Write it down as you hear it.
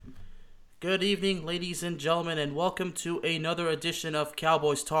Good evening, ladies and gentlemen, and welcome to another edition of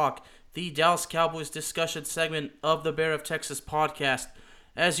Cowboys Talk, the Dallas Cowboys discussion segment of the Bear of Texas podcast.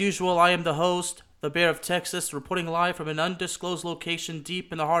 As usual, I am the host, the Bear of Texas, reporting live from an undisclosed location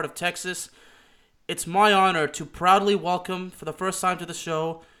deep in the heart of Texas. It's my honor to proudly welcome, for the first time to the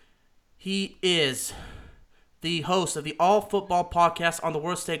show, he is the host of the All Football podcast on the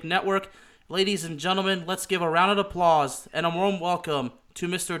Worst Take Network. Ladies and gentlemen, let's give a round of applause and a warm welcome to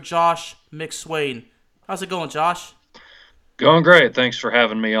Mr. Josh McSwain. How's it going, Josh? Going great. Thanks for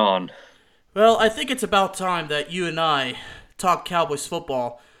having me on. Well, I think it's about time that you and I talk Cowboys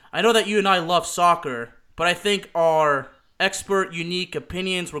football. I know that you and I love soccer, but I think our expert, unique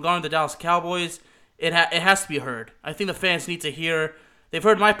opinions regarding the Dallas Cowboys, it has to be heard. I think the fans need to hear. They've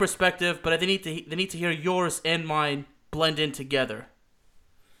heard my perspective, but they need to hear yours and mine blend in together.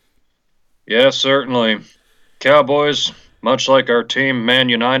 Yeah, certainly. Cowboys, much like our team, Man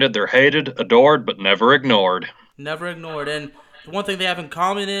United, they're hated, adored, but never ignored. Never ignored. And the one thing they have in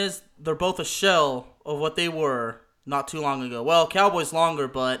common is they're both a shell of what they were not too long ago. Well, Cowboys longer,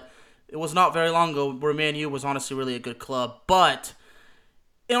 but it was not very long ago where Man U was honestly really a good club. But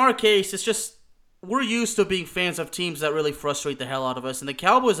in our case, it's just we're used to being fans of teams that really frustrate the hell out of us, and the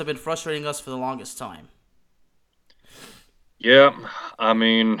Cowboys have been frustrating us for the longest time. Yeah, I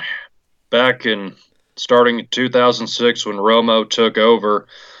mean, back in starting in 2006 when Romo took over,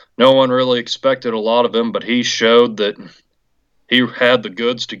 no one really expected a lot of him, but he showed that he had the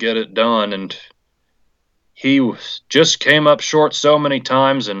goods to get it done, and just came up short so many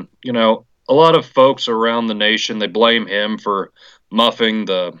times. And, a lot of folks around the nation, they blame him for muffing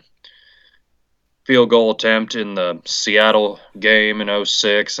the field goal attempt in the Seattle game in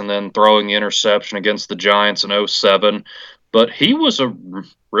 '06 and then throwing the interception against the Giants in '07. But he was a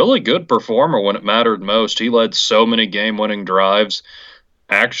really good performer when it mattered most. He led so many game-winning drives.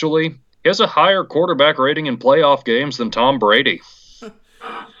 Actually, he has a higher quarterback rating in playoff games than Tom Brady. You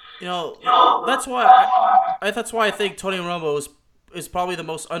know, that's why I think Tony Romo is probably the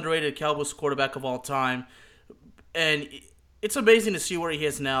most underrated Cowboys quarterback of all time, and it's amazing to see where he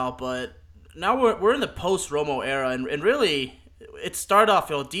is now. But now we're in the post Romo era, and really it started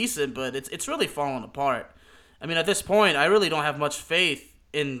off decent, but it's really falling apart. I mean, at this point, I really don't have much faith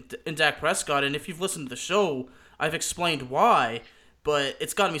in Dak Prescott, and if you've listened to the show, I've explained why. But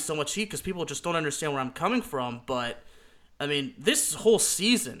it's gotten me so much heat because people just don't understand where I'm coming from. But I mean, this whole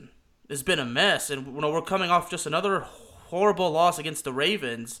season has been a mess, and we're coming off just another horrible loss against the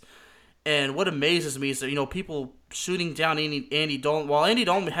Ravens. And what amazes me is that people shooting down Andy Dalton. While Andy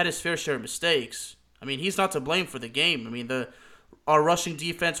Dalton had his fair share of mistakes, I mean he's not to blame for the game. I mean our rushing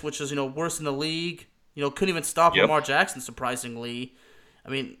defense, which is worse in the league, couldn't even stop Yep. Lamar Jackson surprisingly. I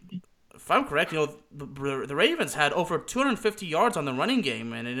mean, if I'm correct, the Ravens had over 250 yards on the running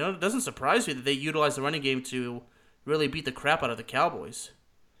game, and it doesn't surprise me that they utilized the running game to really beat the crap out of the Cowboys.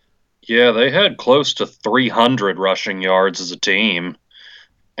 Yeah, they had close to 300 rushing yards as a team.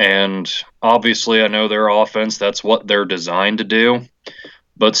 And obviously, I know their offense, that's what they're designed to do.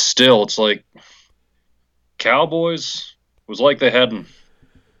 But still, it's like Cowboys was like they had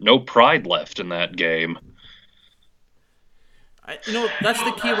no pride left in that game. That's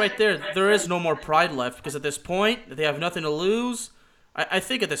the key right there. There is no more pride left because at this point they have nothing to lose. I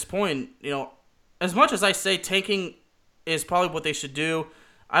think at this point, as much as I say tanking is probably what they should do,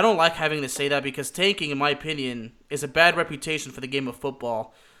 I don't like having to say that because tanking, in my opinion, is a bad reputation for the game of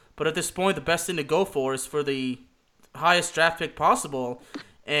football. But at this point, the best thing to go for is for the highest draft pick possible.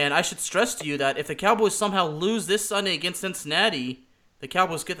 And I should stress to you that if the Cowboys somehow lose this Sunday against Cincinnati, the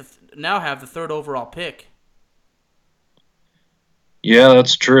Cowboys now have the third overall pick. Yeah,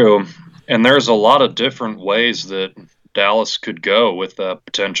 that's true. And there's a lot of different ways that Dallas could go with a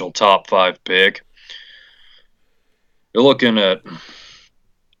potential top five pick. You're looking at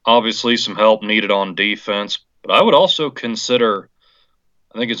obviously some help needed on defense, but I would also consider,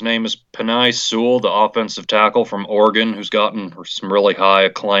 I think his name is Penei Sewell, the offensive tackle from Oregon, who's gotten some really high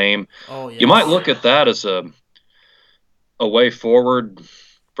acclaim. Oh, You might yes. look at that as a way forward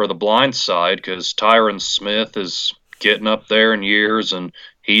for the blind side because Tyron Smith is getting up there in years and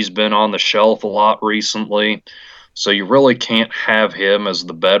he's been on the shelf a lot recently. So you really can't have him as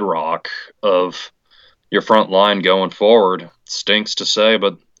the bedrock of your front line going forward. Stinks to say,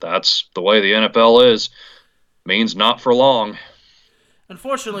 but that's the way the NFL is. Means not for long.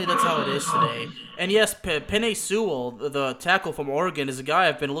 Unfortunately, that's how it is today. And yes, Penei Sewell, the tackle from Oregon, is a guy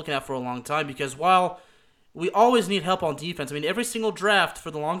I've been looking at for a long time because while we always need help on defense, I mean, every single draft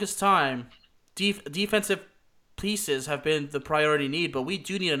for the longest time, defensive pieces have been the priority need, but we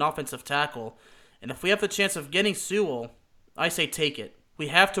do need an offensive tackle. And if we have the chance of getting Sewell, I say take it. We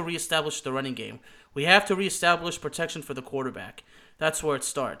have to reestablish the running game. We have to reestablish protection for the quarterback. That's where it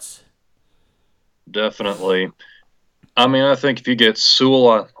starts. Definitely. I mean, I think if you get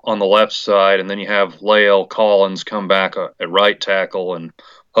Sewell on the left side, and then you have Lael Collins come back at right tackle, and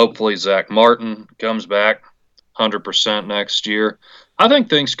hopefully Zach Martin comes back 100% next year, I think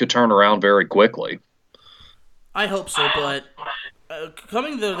things could turn around very quickly. I hope so, but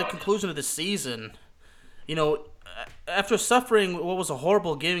coming to the conclusion of the season, after suffering what was a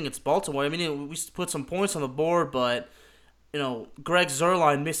horrible game against Baltimore, I mean, we put some points on the board, but Greg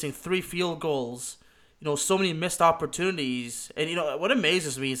Zuerlein missing 3 field goals, so many missed opportunities, and what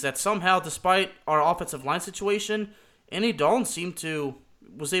amazes me is that somehow, despite our offensive line situation, Andy Dalton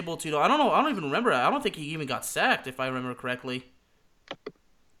was able to. I don't know. I don't even remember. I don't think he even got sacked, if I remember correctly.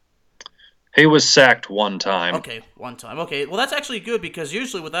 He was sacked one time. Okay, one time. Okay, well that's actually good because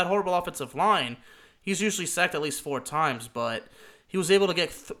usually with that horrible offensive line, he's usually sacked at least 4 times, but he was able to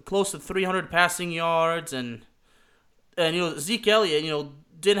get close to 300 passing yards, and Zeke Elliott,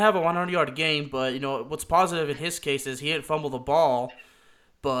 didn't have a 100-yard game, but what's positive in his case is he didn't fumble the ball,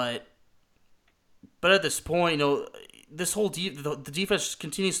 but at this point, this whole the defense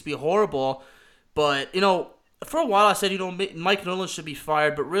continues to be horrible, but for a while I said Mike Nolan should be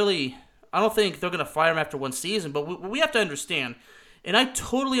fired, but really I don't think they're going to fire him after one season, but we have to understand, and I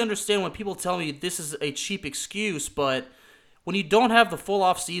totally understand when people tell me this is a cheap excuse, but when you don't have the full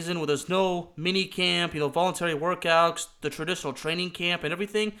off season, where there's no mini camp, voluntary workouts, the traditional training camp and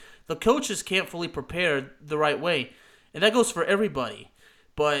everything, the coaches can't fully prepare the right way. And that goes for everybody.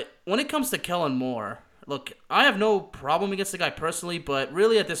 But when it comes to Kellen Moore, look, I have no problem against the guy personally, but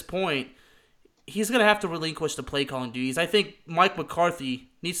really at this point, he's going to have to relinquish the play calling duties. I think Mike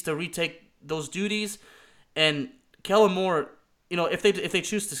McCarthy needs to retake those duties, and Kellen Moore, if he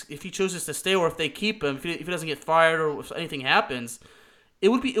chooses to stay, or if they keep him, if he doesn't get fired or if anything happens, it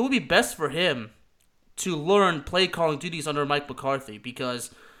would be best for him to learn play calling duties under Mike McCarthy,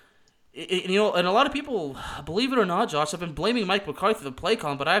 because and a lot of people, believe it or not, Josh, have been blaming Mike McCarthy for the play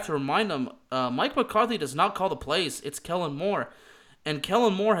calling, but I have to remind them, Mike McCarthy does not call the plays. It's Kellen Moore. And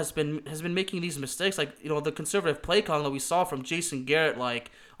Kellen Moore has been making these mistakes, like the conservative play calling that we saw from Jason Garrett, like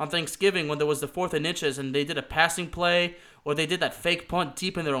on Thanksgiving when there was the 4th and inches and they did a passing play, or they did that fake punt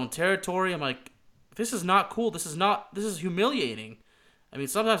deep in their own territory. I'm like, this is not cool. This is humiliating. I mean,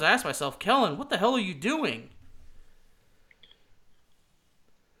 sometimes I ask myself, Kellen, what the hell are you doing?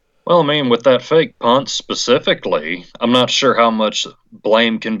 Well, I mean, with that fake punt specifically, I'm not sure how much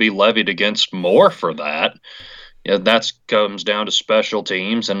blame can be levied against Moore for that. Yeah, that comes down to special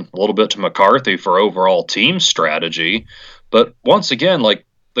teams and a little bit to McCarthy for overall team strategy. But once again, like,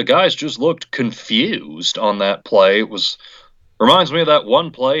 the guys just looked confused on that play. Reminds me of that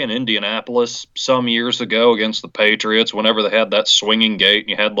one play in Indianapolis some years ago against the Patriots, whenever they had that swinging gate and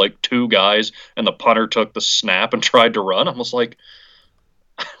you had like 2 guys and the punter took the snap and tried to run. I was like,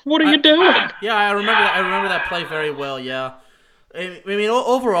 what are you doing? Yeah, I remember that play very well. Yeah, I mean,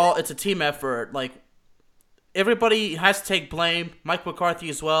 overall, it's a team effort. Like, everybody has to take blame. Mike McCarthy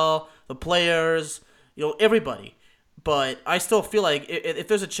as well, the players, everybody. But I still feel like if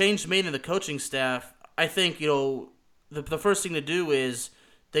there's a change made in the coaching staff, I think the first thing to do is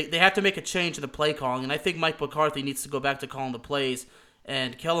they have to make a change in the play calling, and I think Mike McCarthy needs to go back to calling the plays,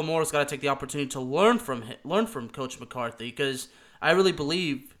 and Kellen Moore's got to take the opportunity to learn from Coach McCarthy, because I really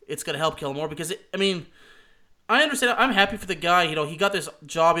believe it's going to help Kellen Moore, because I understand. I'm happy for the guy. He got this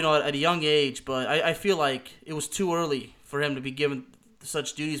job, at a young age, but I feel like it was too early for him to be given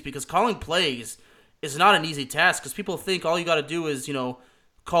such duties, because calling plays is not an easy task, because people think all you got to do is,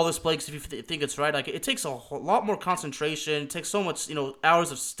 call this play because if you think it's right. Like, it takes a lot more concentration. It takes so much,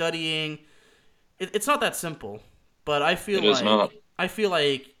 hours of studying. It's not that simple, but I feel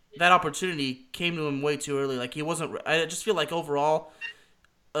like that opportunity came to him way too early. Like, he wasn't. I just feel like overall,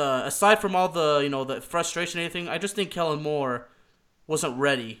 aside from all the the frustration and everything, I just think Kellen Moore wasn't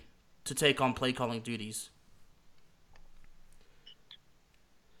ready to take on play calling duties.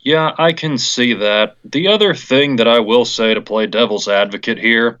 Yeah, I can see that. The other thing that I will say to play devil's advocate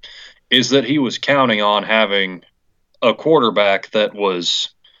here is that he was counting on having a quarterback that was,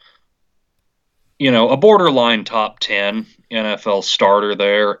 a borderline top 10 NFL starter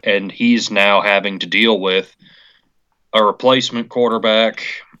there, and he's now having to deal with a replacement quarterback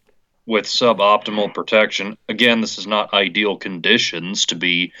with suboptimal protection. Again, this is not ideal conditions to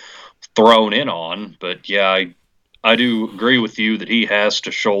be thrown in on, but yeah, I do agree with you that he has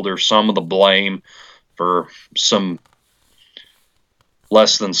to shoulder some of the blame for some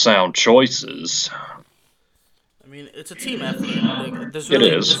less than sound choices. I mean, it's a team effort. Like, there's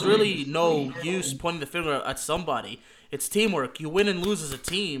really no use pointing the finger at somebody. it's teamwork. You win and lose as a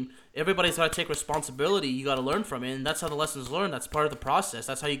team. Everybody's got to take responsibility. You got to learn from it, and that's how the lessons learned. That's part of the process.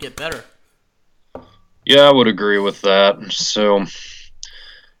 That's how you get better. Yeah, I would agree with that. So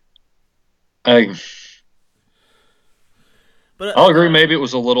I But I'll agree maybe it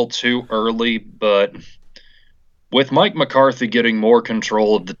was a little too early, but with Mike McCarthy getting more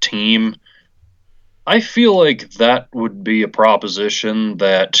control of the team, I feel like that would be a proposition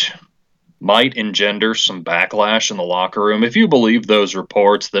that might engender some backlash in the locker room. If you believe those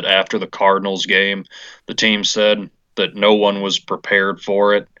reports that after the Cardinals game, the team said that no one was prepared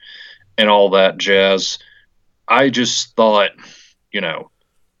for it and all that jazz, I just thought, you know,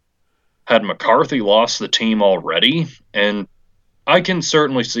 had McCarthy lost the team already? And I can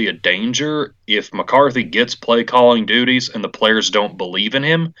certainly see a danger if McCarthy gets play calling duties and the players don't believe in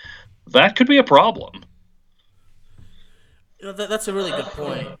him. That could be a problem. that's a really good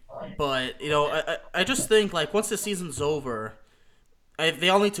point. But I just think like once the season's over, they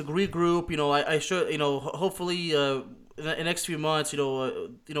all need to regroup. I should hopefully in the next few months,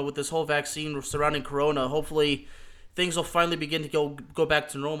 with this whole vaccine surrounding Corona, hopefully things will finally begin to go back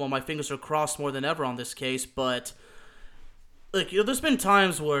to normal. My fingers are crossed more than ever on this case, but like there's been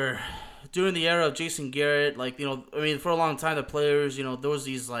times where during the era of Jason Garrett, like I mean, for a long time the players, there was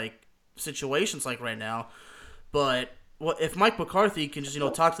these like situations like right now, but if Mike McCarthy can just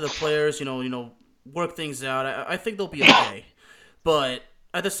talk to the players, work things out, I think they'll be okay. But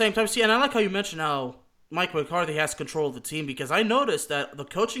at the same time, see, and I like how you mentioned how Mike McCarthy has control of the team because I noticed that the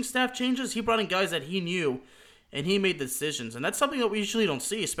coaching staff changes, he brought in guys that he knew and he made the decisions. And that's something that we usually don't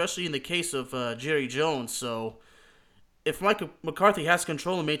see, especially in the case of Jerry Jones. So if Mike McCarthy has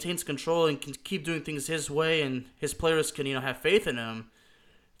control and maintains control and can keep doing things his way and his players can, have faith in him,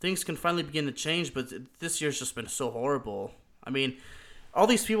 things can finally begin to change. But this year's just been so horrible. I mean, all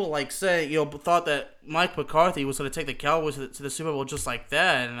these people thought that Mike McCarthy was going to take the Cowboys to the Super Bowl just like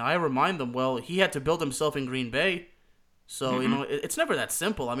that, and I remind them, well, he had to build himself in Green Bay, so it's never that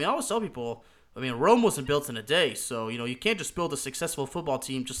simple. I mean, I always tell people, I mean, Rome wasn't built in a day, so you can't just build a successful football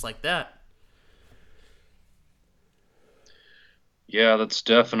team just like that. Yeah, that's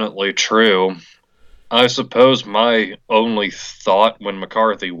definitely true. I suppose my only thought when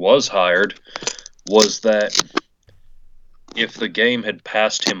McCarthy was hired was that if the game had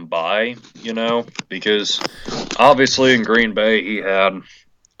passed him by, because obviously in Green Bay he had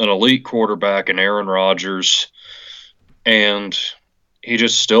an elite quarterback in Aaron Rodgers, and he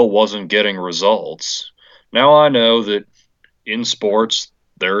just still wasn't getting results. Now I know that in sports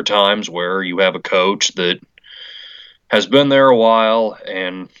there are times where you have a coach that has been there a while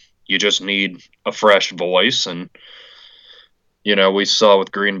and you just need a fresh voice, and we saw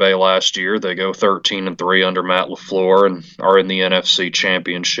with Green Bay last year, they go 13-3 under Matt LaFleur and are in the NFC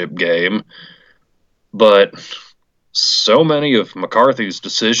Championship game. But so many of McCarthy's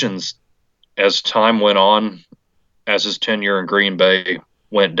decisions as time went on, as his tenure in Green Bay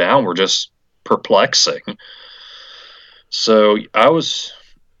went down, were just perplexing. So I was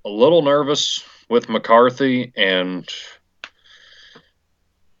a little nervous with McCarthy, and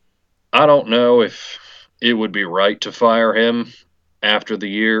I don't know if it would be right to fire him after the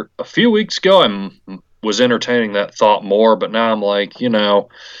year. A few weeks ago, I was entertaining that thought more, but now I'm like,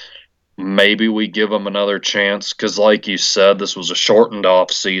 maybe we give him another chance because, like you said, this was a shortened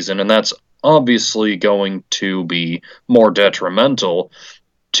off season, and that's obviously going to be more detrimental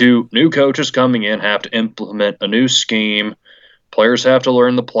to new coaches coming in, have to implement a new scheme. Players have to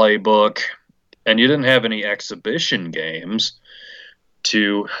learn the playbook, and you didn't have any exhibition games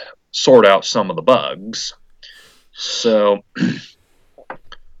to sort out some of the bugs. So,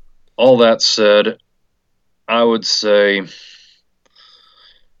 all that said, I would say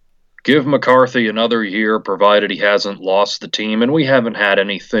give McCarthy another year, provided he hasn't lost the team, and we haven't had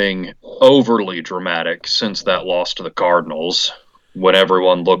anything overly dramatic since that loss to the Cardinals, when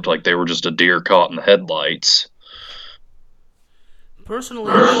everyone looked like they were just a deer caught in the headlights.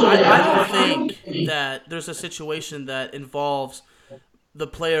 Personally, I don't think that there's a situation that involves the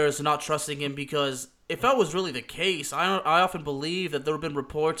players not trusting him, because if that was really the case, I often believe that there have been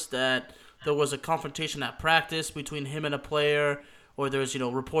reports that there was a confrontation at practice between him and a player, or there's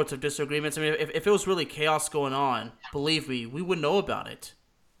reports of disagreements. I mean, if it was really chaos going on, believe me, we would know about it.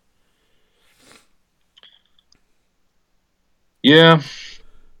 Yeah,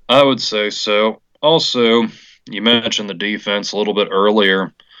 I would say so. Also, you mentioned the defense a little bit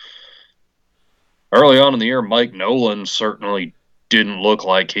earlier. Early on in the year, Mike Nolan certainly didn't look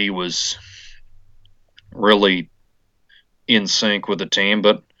like he was really in sync with the team,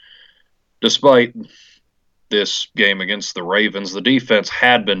 but despite this game against the Ravens, the defense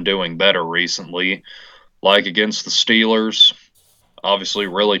had been doing better recently. like against the Steelers. Obviously,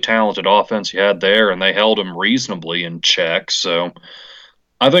 really talented offense he had there, and they held him reasonably in check. So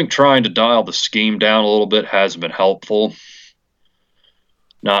I think trying to dial the scheme down a little bit has been helpful.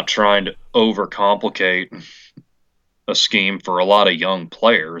 Not trying to overcomplicate a scheme for a lot of young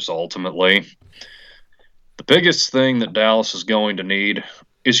players, ultimately. The biggest thing that Dallas is going to need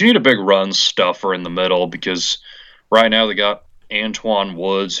is you need a big run stuffer in the middle because right now they got Antoine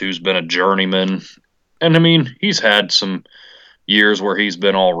Woods, who's been a journeyman. And I mean, he's had some years where he's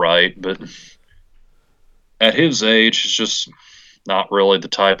been all right, but at his age, he's just not really the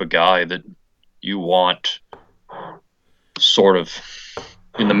type of guy that you want sort of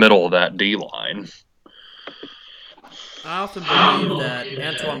in the middle of that D line. I often believe that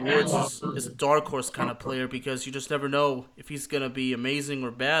Antoine Woods is a dark horse kind of player because you just never know if he's going to be amazing or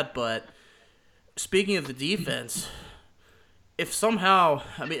bad. But speaking of the defense, if somehow,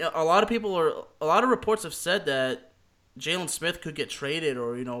 I mean, a lot of reports have said that Jalen Smith could get traded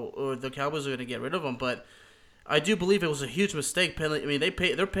or the Cowboys are going to get rid of him. But I do believe it was a huge mistake. I mean, they're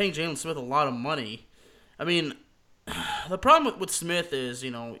paying Jalen Smith a lot of money. I mean, the problem with Smith is,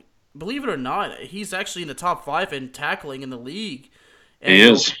 believe it or not, he's actually in the top 5 in tackling in the league. And, He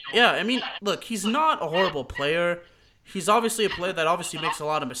is. Yeah, I mean, look, he's not a horrible player. He's obviously a player that obviously makes a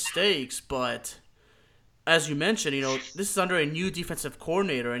lot of mistakes, but as you mentioned, this is under a new defensive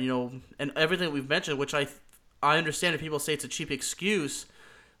coordinator, and everything that we've mentioned, which I understand if people say it's a cheap excuse.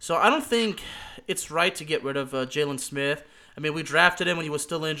 So I don't think it's right to get rid of Jalen Smith. I mean, we drafted him when he was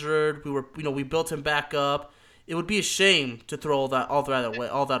still injured. We built him back up. It would be a shame to throw all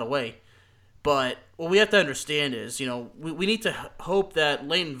that away. But what we have to understand is, we need to hope that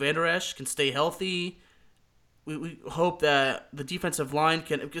Leighton Vander Esch can stay healthy. We hope that the defensive line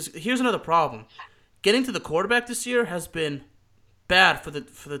can. Because here's another problem: getting to the quarterback this year has been bad for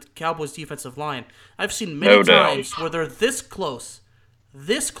the Cowboys' defensive line. I've seen many times where they're this close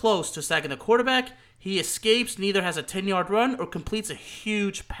to sacking the quarterback. He escapes, neither has a 10-yard run or completes a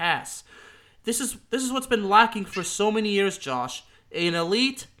huge pass. This is what's been lacking for so many years, Josh. An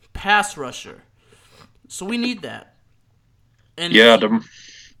elite pass rusher. So we need that. And yeah,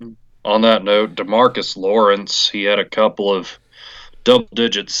 on that note, DeMarcus Lawrence, he had a couple of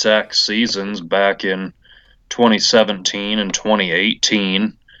double-digit sack seasons back in 2017 and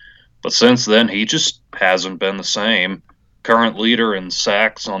 2018, but since then he just hasn't been the same. Current leader in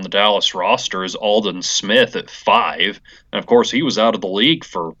sacks on the Dallas roster is Aldon Smith at 5, and of course he was out of the league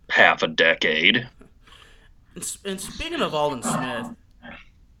for half a decade. And speaking of Aldon Smith,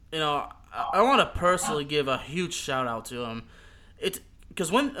 I want to personally give a huge shout out to him. It's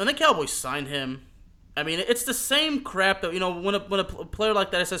because when the Cowboys signed him, I mean, it's the same crap that when a player like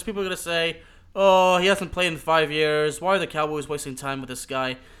that says, people are gonna say, "Oh, he hasn't played in 5 years. Why are the Cowboys wasting time with this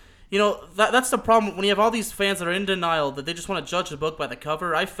guy?" That's the problem when you have all these fans that are in denial that they just want to judge the book by the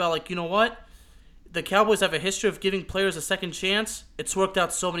cover. I felt like, what? The Cowboys have a history of giving players a second chance. It's worked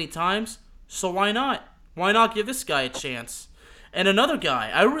out so many times, so why not? Why not give this guy a chance? And another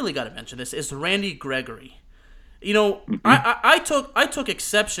guy, I really got to mention this, is Randy Gregory. I took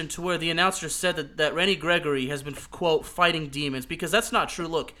exception to where the announcer said that Randy Gregory has been, quote, fighting demons, because that's not true.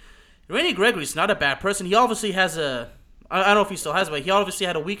 Look, Randy Gregory's not a bad person. He obviously has I don't know if he still has, but he obviously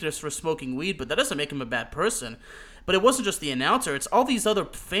had a weakness for smoking weed, but that doesn't make him a bad person. But it wasn't just the announcer. It's all these other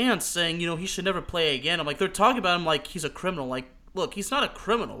fans saying, he should never play again. I'm like, they're talking about him like he's a criminal. Like, look, he's not a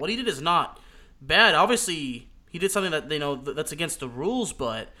criminal. What he did is not bad. Obviously, he did something that that's against the rules,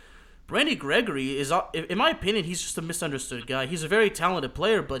 but Randy Gregory is, in my opinion, he's just a misunderstood guy. He's a very talented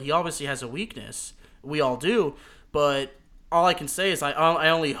player, but he obviously has a weakness. We all do. But all I can say is I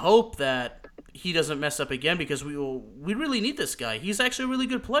only hope that he doesn't mess up again, because we really need this guy. He's actually a really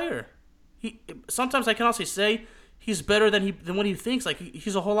good player. Sometimes I can also say he's better than what he thinks. Like,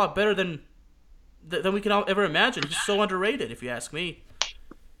 he's a whole lot better than we can ever imagine. He's so underrated, if you ask me.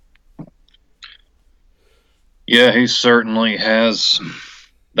 Yeah, he certainly has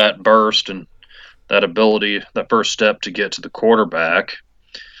that burst and that ability, that first step to get to the quarterback.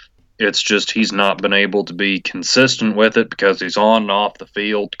 It's just he's not been able to be consistent with it because he's on and off the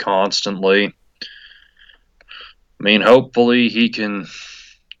field constantly. I mean, hopefully he can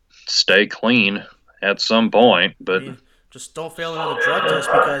stay clean at some point, but just don't fail another drug test,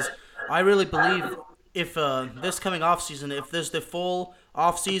 because I really believe if this coming off season, if there's the full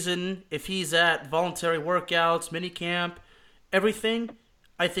off season, if he's at voluntary workouts, mini camp, everything,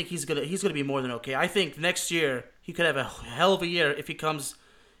 I think he's gonna be more than okay. I think next year he could have a hell of a year if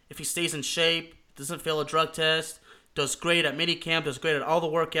he stays in shape, doesn't fail a drug test, does great at mini camp, does great at all the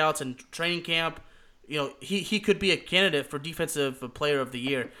workouts and training camp. He could be a candidate for defensive player of the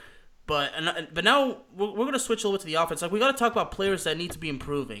year. But now we're going to switch a little bit to the offense. Like, we got to talk about players that need to be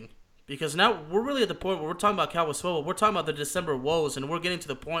improving. Because now we're really at the point where we're talking about Cowboys football. We're talking about the December woes, and we're getting to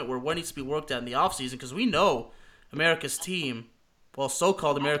the point where what needs to be worked at in the offseason. Because we know America's team, well,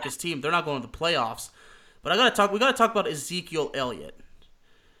 so-called America's team, they're not going to the playoffs. But we got to talk about Ezekiel Elliott.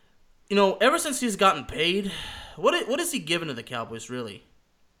 You know, ever since he's gotten paid, what is he given to the Cowboys, really?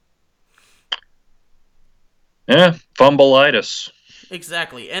 Yeah, fumbleitis.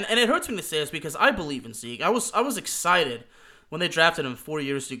 Exactly, and it hurts me to say this because I believe in Zeke. I was excited when they drafted him 4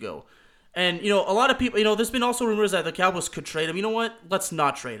 years ago, and you know a lot of people. You know, there's been also rumors that the Cowboys could trade him. You know what? Let's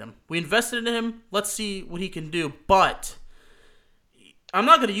not trade him. We invested in him. Let's see what he can do. But I'm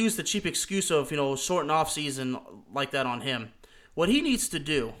not going to use the cheap excuse of short and off season like that on him. What he needs to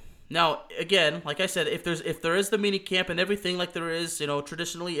do now, again, like I said, if there is the mini camp and everything like there is,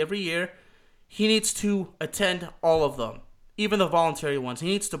 traditionally every year, he needs to attend all of them. Even the voluntary ones. He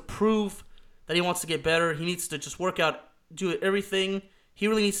needs to prove that he wants to get better. He needs to just work out, do everything. He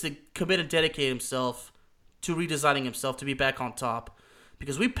really needs to commit and dedicate himself to redesigning himself to be back on top.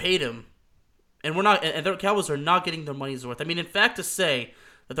 Because we paid him, and the Cowboys are not getting their money's worth. I mean, in fact, to say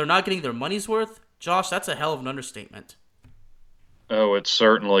that they're not getting their money's worth, Josh, that's a hell of an understatement. Oh, it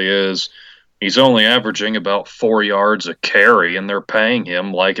certainly is. He's only averaging about 4 yards a carry, and they're paying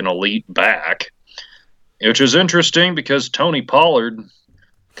him like an elite back. Which is interesting because Tony Pollard,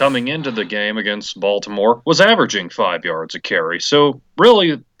 coming into the game against Baltimore, was averaging 5 yards a carry. So,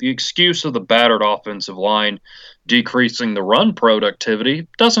 really, the excuse of the battered offensive line decreasing the run productivity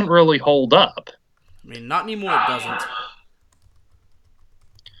doesn't really hold up. I mean, not anymore, it doesn't.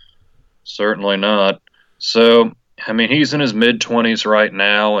 Certainly not. So, I mean, he's in his mid-20s right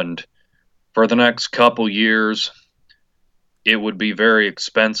now, and for the next couple years, it would be very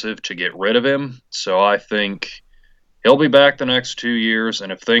expensive to get rid of him. So I think he'll be back the next 2 years,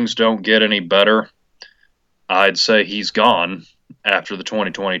 and if things don't get any better, I'd say he's gone after the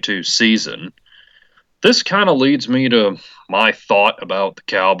 2022 season. This kind of leads me to my thought about the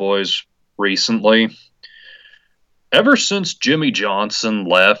Cowboys recently. Ever since Jimmy Johnson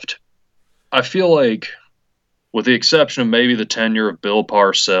left, I feel like, with the exception of maybe the tenure of Bill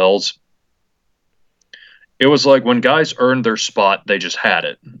Parcells, it was like when guys earned their spot, they just had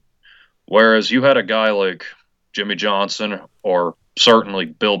it. Whereas you had a guy like Jimmy Johnson or certainly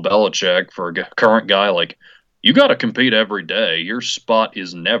Bill Belichick, for a current guy, like, you got to compete every day. Your spot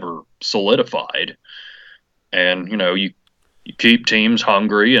is never solidified. And, you keep teams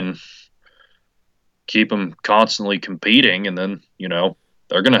hungry and keep them constantly competing, and then,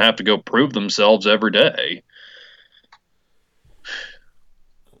 they're going to have to go prove themselves every day.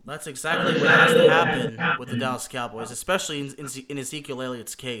 That's exactly what has to happen with the Dallas Cowboys, especially in Ezekiel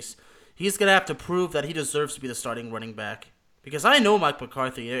Elliott's case. He's going to have to prove that he deserves to be the starting running back. Because I know Mike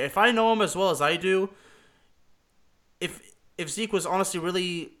McCarthy. If I know him as well as I do, if Zeke was honestly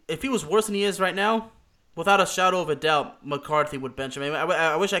really... If he was worse than he is right now, without a shadow of a doubt, McCarthy would bench him.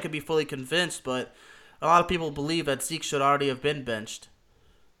 I wish I could be fully convinced, but a lot of people believe that Zeke should already have been benched.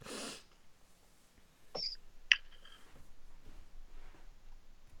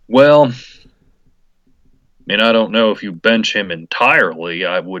 Well, I mean, I don't know if you bench him entirely.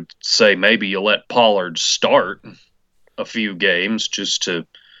 I would say maybe you let Pollard start a few games just to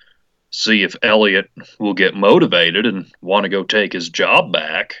see if Elliott will get motivated and want to go take his job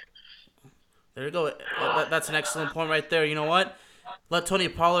back. There you go. That's an excellent point right there. You know what? Let Tony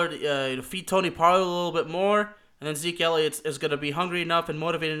Pollard, feed Tony Pollard a little bit more, and then Zeke Elliott is going to be hungry enough and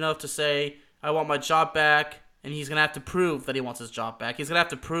motivated enough to say, I want my job back. And he's going to have to prove that he wants his job back. He's going to have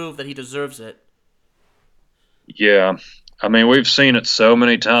to prove that he deserves it. Yeah. I mean, we've seen it so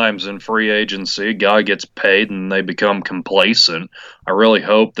many times in free agency. A guy gets paid and they become complacent. I really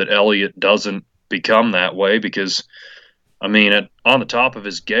hope that Elliott doesn't become that way because, I mean, on the top of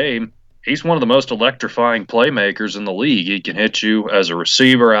his game, he's one of the most electrifying playmakers in the league. He can hit you as a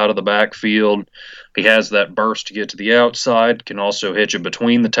receiver out of the backfield. He has that burst to get to the outside, can also hit you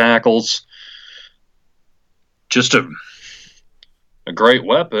between the tackles. Just a great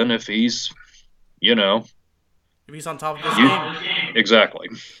weapon if he's, if he's on top of his game. Exactly.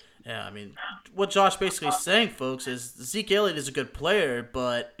 Yeah, I mean, what Josh basically is saying, folks, is Zeke Elliott is a good player,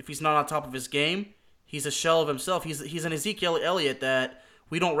 but if he's not on top of his game, he's a shell of himself. He's an Ezekiel Elliott that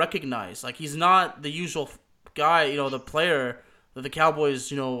we don't recognize. Like, he's not the usual guy, the player that the Cowboys,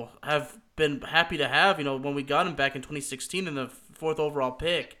 have been happy to have, when we got him back in 2016 in the 4th overall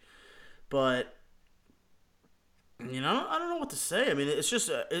pick. But I don't know what to say. I mean, it's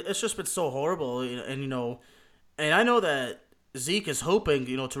just been so horrible, and I know that Zeke is hoping,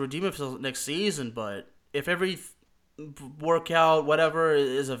 to redeem himself next season. But if workout, whatever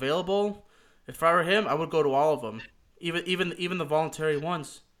is available. If I were him, I would go to all of them, even the voluntary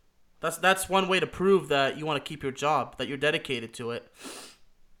ones. That's one way to prove that you want to keep your job, that you're dedicated to it.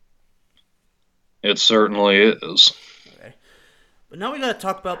 It certainly is. Okay. But now we got to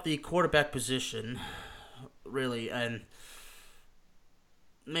talk about the quarterback position, really. And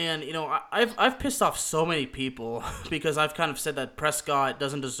man, I've pissed off so many people because I've kind of said that Prescott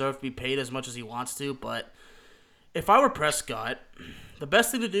doesn't deserve to be paid as much as he wants to. But if I were Prescott, the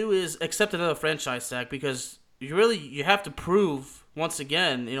best thing to do is accept another franchise tag because you have to prove once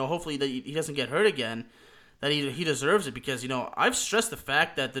again, hopefully that he doesn't get hurt again, that he deserves it because I've stressed the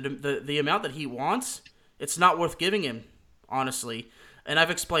fact that the amount that he wants, it's not worth giving him, honestly, and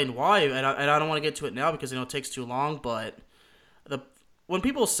I've explained why, and I don't want to get to it now because it takes too long. But when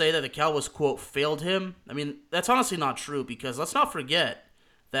people say that the Cowboys quote failed him, I mean that's honestly not true because let's not forget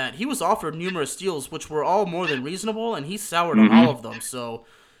that he was offered numerous deals which were all more than reasonable, and he soured on all of them. So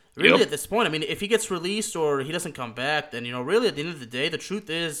really, at this point, I mean, if he gets released or he doesn't come back, then really at the end of the day, the truth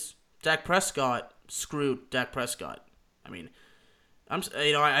is Dak Prescott screwed Dak Prescott. I mean,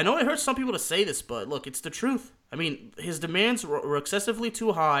 I know it hurts some people to say this, but look, it's the truth. I mean, his demands were excessively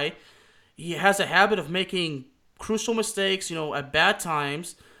too high. He has a habit of making crucial mistakes, at bad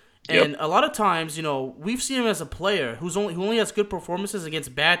times. And a lot of times, we've seen him as a player who only has good performances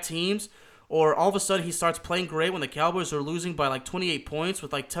against bad teams, or all of a sudden he starts playing great when the Cowboys are losing by 28 points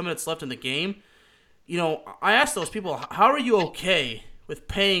with 10 minutes left in the game. I asked those people, how are you okay with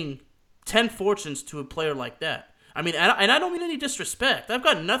paying 10 fortunes to a player like that? I mean, and I don't mean any disrespect. I've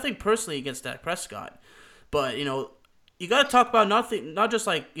got nothing personally against Dak Prescott, but you got to talk about not just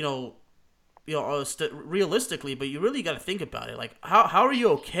realistically, but you really got to think about it. How are you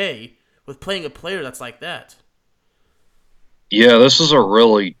okay with playing a player that's like that? Yeah, this is a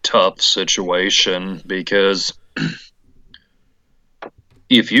really tough situation because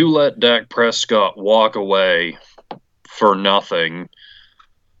if you let Dak Prescott walk away for nothing,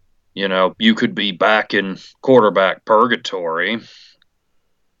 you could be back in quarterback purgatory.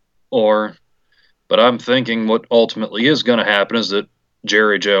 But I'm thinking what ultimately is going to happen is that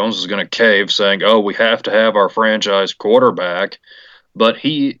Jerry Jones is going to cave saying, oh, we have to have our franchise quarterback, but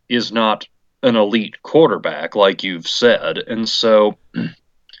he is not an elite quarterback like you've said. And so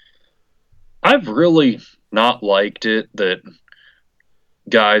I've really not liked it that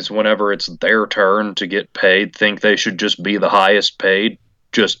guys, whenever it's their turn to get paid, think they should just be the highest paid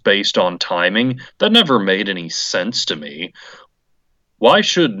just based on timing. That never made any sense to me. Why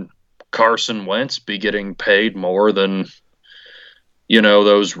should Carson Wentz be getting paid more than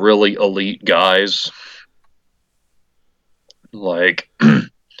those really elite guys like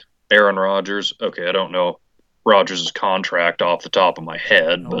Aaron Rodgers? Okay, I don't know Rodgers' contract off the top of my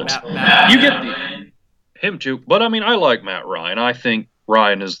head, but you get him too. But I mean, I like Matt Ryan. I think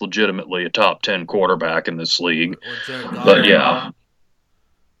Ryan is legitimately a top 10 quarterback in this league. But yeah.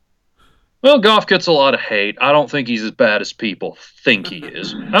 Well, Goff gets a lot of hate. I don't think he's as bad as people think he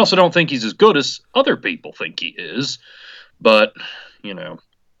is. I also don't think he's as good as other people think he is. But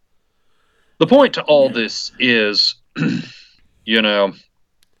the point to all this is, it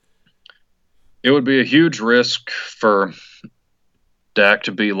would be a huge risk for Dak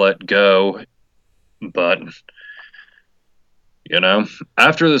to be let go. But,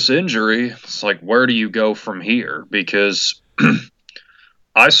 after this injury, it's where do you go from here? Because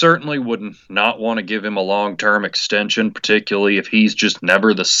I certainly would not want to give him a long-term extension, particularly if he's just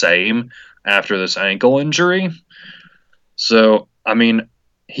never the same after this ankle injury. So, I mean,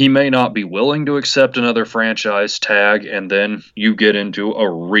 he may not be willing to accept another franchise tag, and then you get into a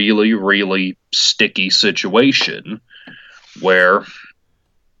really, really sticky situation where,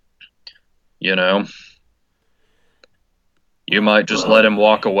 you might just let him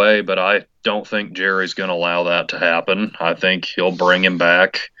walk away, but I don't think Jerry's going to allow that to happen. I think he'll bring him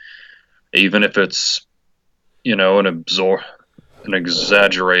back, even if it's, an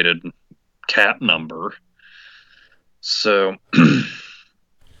exaggerated cap number. So,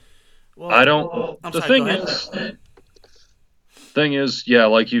 well, I don't. Thing is, yeah,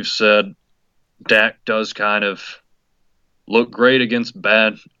 like you've said, Dak does kind of look great against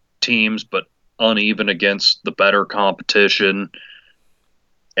bad teams, but uneven against the better competition.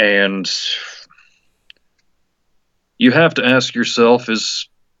 And you have to ask yourself, is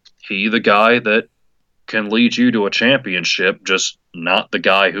he the guy that can lead you to a championship, just not the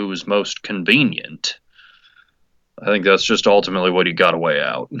guy who is most convenient? I think that's just ultimately what he got to weigh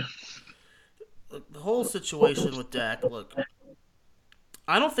out. The whole situation with Dak, look,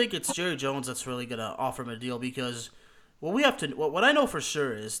 I don't think it's Jerry Jones that's really going to offer him a deal because what I know for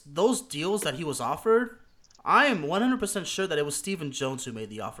sure is those deals that he was offered, I am 100% sure that it was Stephen Jones who made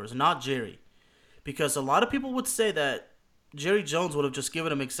the offers, not Jerry. Because a lot of people would say that Jerry Jones would have just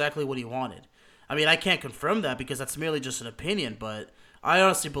given him exactly what he wanted. I mean, I can't confirm that because that's merely just an opinion, but I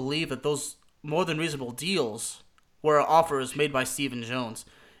honestly believe that those more than reasonable deals were offers made by Stephen Jones.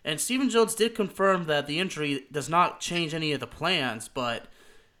 And Stephen Jones did confirm that the injury does not change any of the plans, but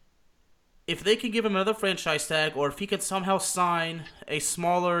if they can give him another franchise tag, or if he can somehow sign a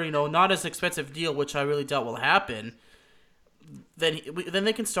smaller, not as expensive deal, which I really doubt will happen, then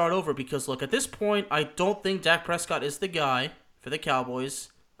they can start over. Because look, at this point, I don't think Dak Prescott is the guy for the Cowboys.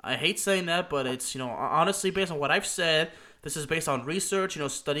 I hate saying that, but it's honestly based on what I've said. This is based on research,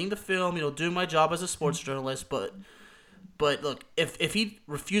 studying the film, doing my job as a sports journalist. But look, if he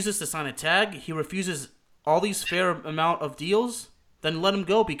refuses to sign a tag, he refuses all these fair amount of deals, then let him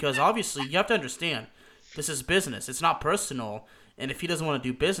go, because obviously you have to understand, this is business. It's not personal. And if he doesn't want to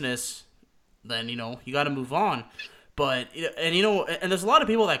do business, then, you got to move on. But, and there's a lot of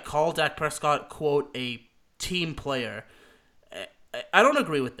people that call Dak Prescott, quote, a team player. I don't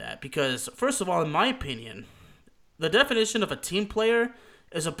agree with that because, first of all, in my opinion, the definition of a team player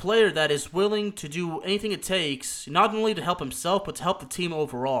is a player that is willing to do anything it takes, not only to help himself, but to help the team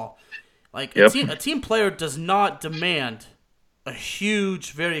overall. Like, Yep. a team player does not demand a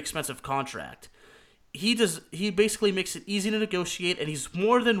huge, very expensive contract. He basically makes it easy to negotiate, and he's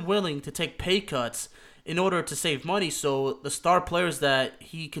more than willing to take pay cuts in order to save money. So the star players that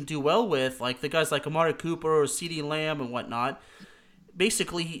he can do well with, like the guys like Amari Cooper or CeeDee Lamb and whatnot,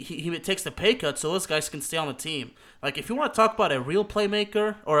 basically he takes the pay cut so those guys can stay on the team. Like, if you want to talk about a real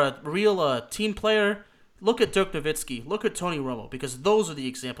playmaker or a real team player, look at Dirk Nowitzki, look at Tony Romo, because those are the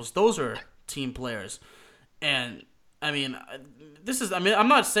examples. Those are team players. And I mean, I'm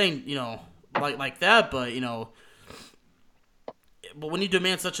not saying, like that, but, but when you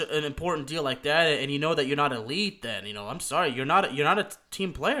demand such an important deal like that, and you know that you're not elite, then, I'm sorry, you're not a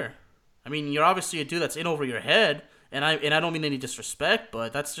team player. I mean, you're obviously a dude that's in over your head, and I don't mean any disrespect,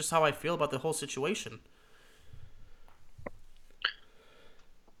 but that's just how I feel about the whole situation.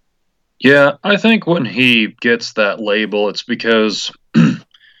 Yeah, I think when he gets that label, it's because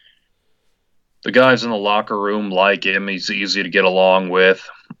the guys in the locker room like him. He's easy to get along with,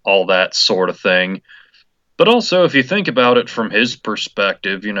 all that sort of thing. But also, if you think about it from his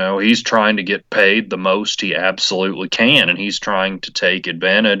perspective, he's trying to get paid the most he absolutely can, and he's trying to take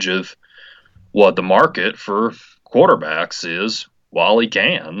advantage of what the market for quarterbacks is while he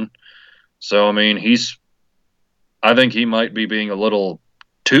can. So, I mean, I think he might be being a little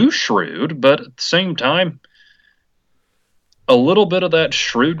too shrewd, but at the same time, a little bit of that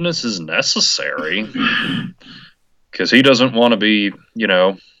shrewdness is necessary because he doesn't want to be,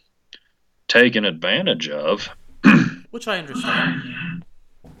 taken advantage of. Which I understand.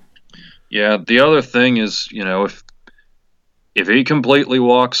 Yeah, the other thing is, if he completely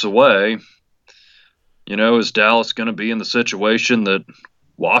walks away, is Dallas going to be in the situation that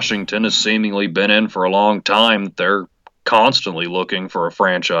Washington has seemingly been in for a long time? They're constantly looking for a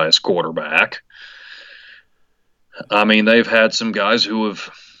franchise quarterback. I mean, they've had some guys who have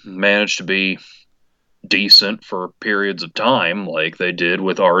managed to be decent for periods of time, like they did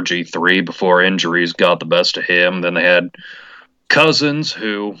with RG3 before injuries got the best of him. Then they had Cousins,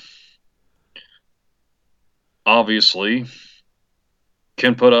 who obviously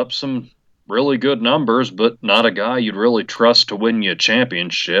can put up some really good numbers, but not a guy you'd really trust to win you a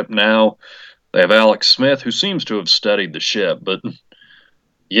championship. Now they have Alex Smith, who seems to have steadied the ship, but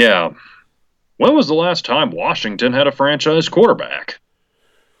yeah. When was the last time Washington had a franchise quarterback?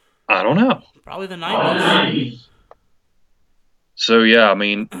 I don't know. Probably the 90s. So, yeah, I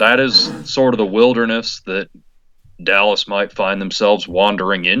mean, that is sort of the wilderness that Dallas might find themselves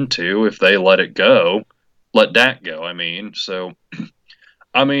wandering into if they let Dak go, I mean. So,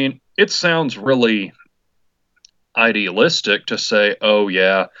 I mean, it sounds really idealistic to say, oh,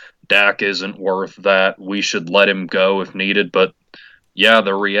 yeah, Dak isn't worth that. We should let him go if needed. But, yeah,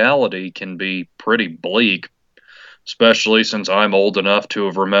 the reality can be pretty bleak, especially since I'm old enough to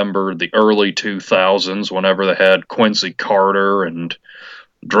have remembered the early 2000s whenever they had Quincy Carter and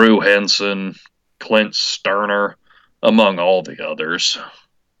Drew Henson, Clint Sterner, among all the others.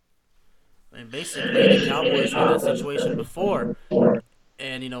 And basically, the Cowboys were in that situation before.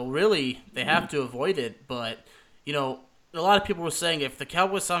 And, really, they have to avoid it. But, a lot of people were saying if the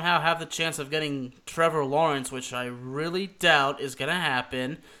Cowboys somehow have the chance of getting Trevor Lawrence, which I really doubt is going to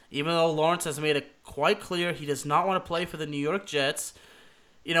happen, even though Lawrence has made it quite clear he does not want to play for the New York Jets.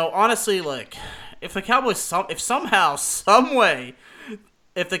 Honestly, like, if the Cowboys, if somehow, some way,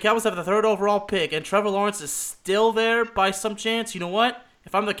 if the Cowboys have the third overall pick and Trevor Lawrence is still there by some chance, you know what?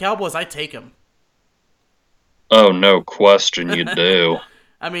 If I'm the Cowboys, I take him. Oh, no question you do.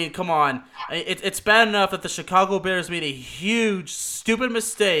 I mean, come on. It's bad enough that the Chicago Bears made a huge, stupid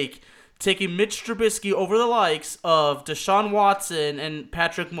mistake taking Mitch Trubisky over the likes of Deshaun Watson and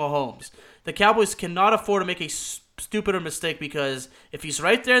Patrick Mahomes. The Cowboys cannot afford to make a stupider mistake because if he's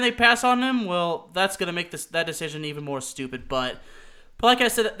right there and they pass on him, well, that's going to make that decision even more stupid. But like I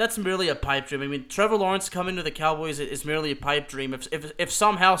said, that's merely a pipe dream. I mean, Trevor Lawrence coming to the Cowboys is merely a pipe dream. If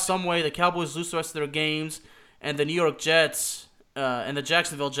somehow, some way, the Cowboys lose the rest of their games and the New York Jets and the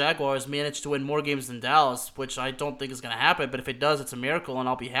Jacksonville Jaguars manage to win more games than Dallas, which I don't think is going to happen, but if it does, it's a miracle, and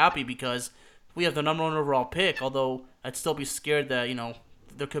I'll be happy because we have the number one overall pick, although I'd still be scared that,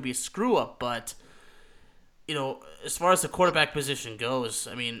 there could be a screw-up, but, as far as the quarterback position goes,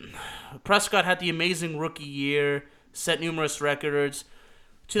 I mean, Prescott had the amazing rookie year, set numerous records.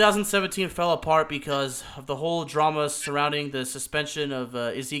 2017 fell apart because of the whole drama surrounding the suspension of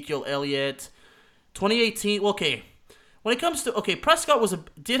Ezekiel Elliott. 2018, okay. When it comes to Prescott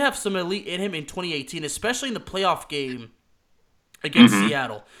did have some elite in him in 2018, especially in the playoff game against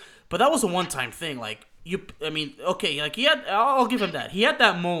Seattle. But that was a one-time thing. I'll give him that. He had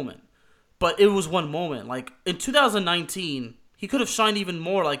that moment, but it was one moment. Like in 2019, he could have shined even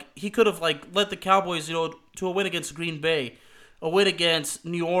more. Like he could have led the Cowboys, to a win against Green Bay, a win against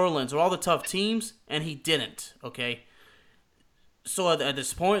New Orleans, or all the tough teams, and he didn't. Okay, so at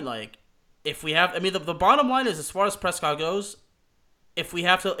this point, if we have, the bottom line is, as far as Prescott goes, if we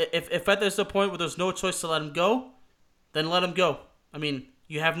have to, if there's a point where there's no choice to let him go, then let him go. I mean,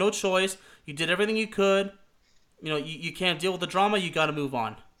 you have no choice. You did everything you could. You can't deal with the drama. You got to move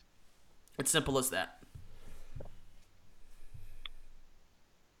on. It's simple as that.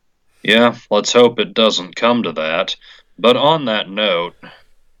 Yeah, let's hope it doesn't come to that. But on that note,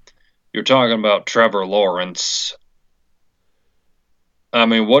 you're talking about Trevor Lawrence. I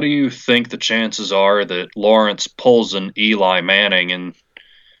mean, what do you think the chances are that Lawrence pulls an Eli Manning and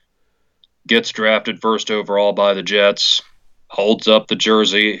gets drafted first overall by the Jets, holds up the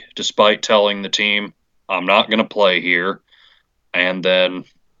jersey despite telling the team, I'm not going to play here, and then,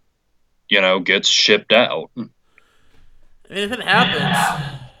 gets shipped out? I mean, if it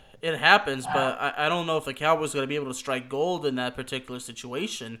happens, it happens, but I don't know if the Cowboys are going to be able to strike gold in that particular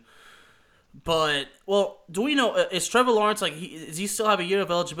situation. But, well, do we know, is Trevor Lawrence, does he still have a year of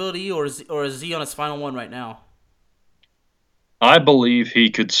eligibility, or is he on his final one right now? I believe he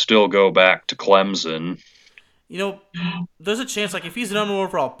could still go back to Clemson. There's a chance, if he's the number one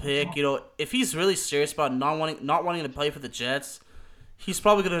overall pick, if he's really serious about not wanting to play for the Jets, he's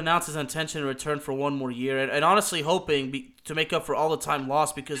probably going to announce his intention to return for one more year, and honestly hoping to make up for all the time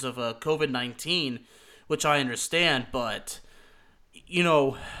lost because of COVID-19, which I understand, but,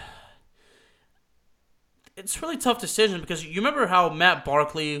 it's a really tough decision because you remember how Matt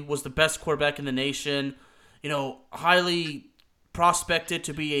Barkley was the best quarterback in the nation, highly prospected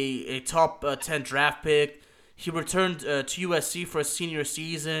to be a top 10 draft pick. He returned to USC for a senior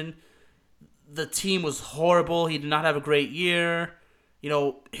season. The team was horrible. He did not have a great year.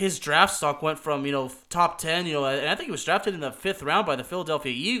 His draft stock went from, top 10, and I think he was drafted in the 5th round by the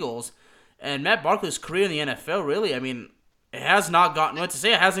Philadelphia Eagles. And Matt Barkley's career in the NFL, really, it has not gotten, to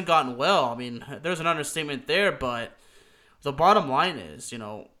say it hasn't gotten well, there's an understatement there, but the bottom line is,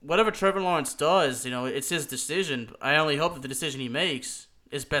 whatever Trevor Lawrence does, it's his decision. I only hope that the decision he makes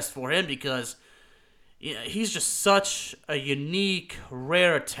is best for him because he's just such a unique,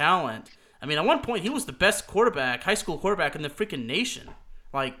 rare talent. At one point, he was the best high school quarterback in the freaking nation.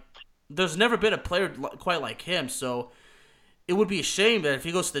 There's never been a player quite like him, so it would be a shame that if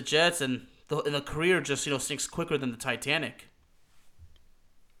he goes to the Jets and the career just, sinks quicker than the Titanic.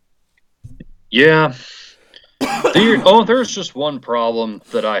 Yeah. There's just one problem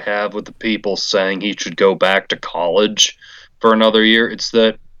that I have with the people saying he should go back to college for another year. It's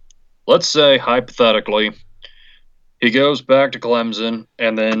that, let's say, hypothetically, he goes back to Clemson,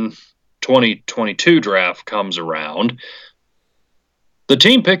 and then 2022 draft comes around. The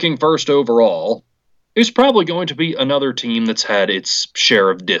team picking first overall is probably going to be another team that's had its share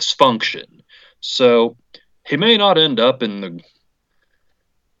of dysfunction. So he may not end up in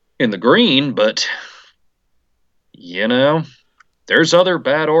the green, but there's other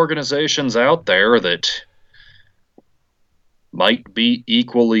bad organizations out there that might be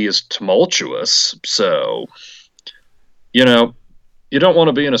equally as tumultuous. So, you don't want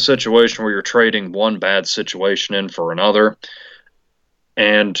to be in a situation where you're trading one bad situation in for another.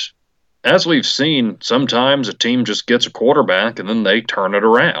 And as we've seen, sometimes a team just gets a quarterback and then they turn it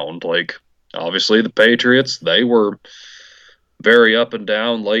around. Obviously, the Patriots, they were very up and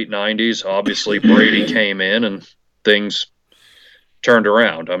down, late 90s. Obviously, Brady came in and things turned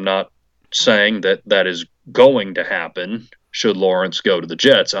around. I'm not saying that is going to happen should Lawrence go to the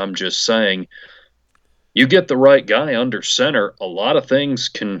Jets. I'm just saying, you get the right guy under center, a lot of things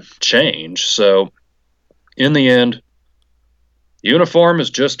can change. So, in the end, uniform is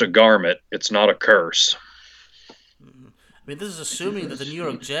just a garment, it's not a curse. I mean, this is assuming that the New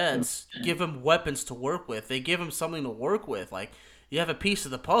York Jets give him weapons to work with. They give him something to work with. Like, you have a piece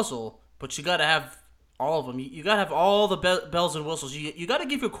of the puzzle, but you got to have all of them. You got to have all the bells and whistles. You got to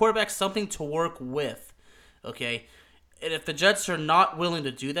give your quarterback something to work with, okay? And if the Jets are not willing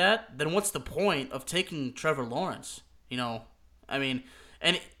to do that, then what's the point of taking Trevor Lawrence? I mean,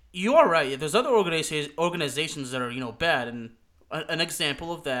 and you are right. There's other organizations that are, bad, and an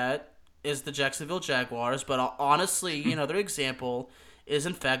example of that is the Jacksonville Jaguars, but honestly, their example is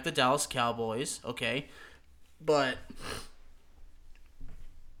in fact the Dallas Cowboys, okay? But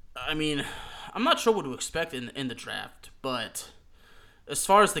I mean, I'm not sure what to expect in the draft, but as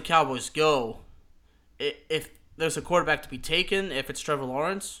far as the Cowboys go, if there's a quarterback to be taken, if it's Trevor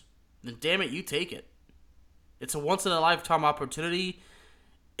Lawrence, then damn it, you take it. It's a once in a lifetime opportunity.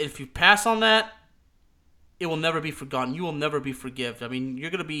 If you pass on that, it will never be forgotten. You will never be forgiven. I mean,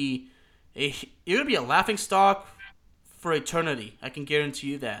 you're gonna be a laughing stock for eternity. I can guarantee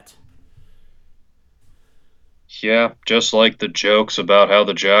you that. Yeah, just like the jokes about how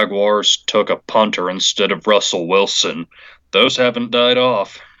the Jaguars took a punter instead of Russell Wilson. Those haven't died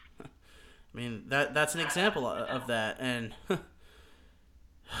off. I mean, that's an example of that, and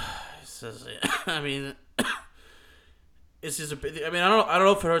I mean, it's just I mean, I don't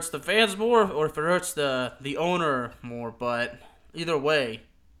know if it hurts the fans more or if it hurts the owner more, but either way,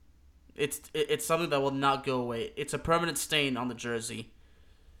 it's something that will not go away. It's a permanent stain on the jersey.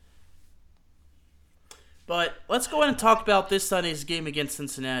 But let's go ahead and talk about this Sunday's game against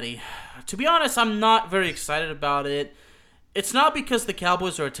Cincinnati. To be honest, I'm not very excited about it. It's not because the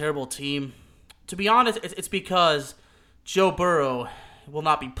Cowboys are a terrible team. To be honest, it's because Joe Burrow will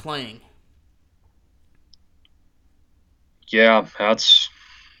not be playing. Yeah, that's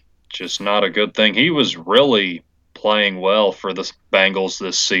just not a good thing. He was really playing well for the Bengals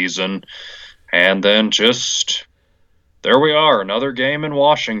this season. And then just there we are, another game in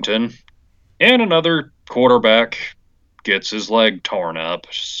Washington, and another quarterback gets his leg torn up.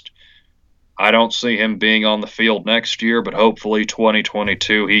 Just, I don't see him being on the field next year, but hopefully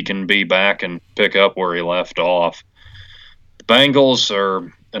 2022 he can be back and pick up where he left off. The Bengals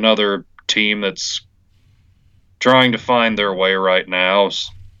are another team that's trying to find their way right now.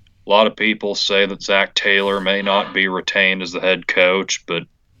 A lot of people say that Zach Taylor may not be retained as the head coach, but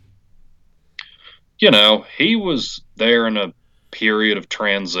he was there in a period of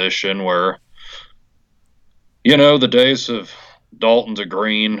transition where, the days of Dalton to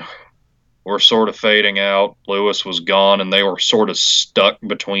Green were sort of fading out. Lewis was gone, and they were sort of stuck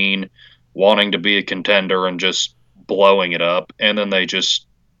between wanting to be a contender and just blowing it up. And then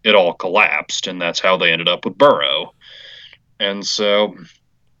it all collapsed, and that's how they ended up with Burrow. And so,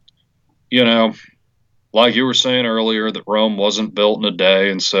 like you were saying earlier, that Rome wasn't built in a day.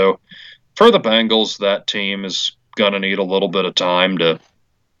 And so for the Bengals, that team is going to need a little bit of time to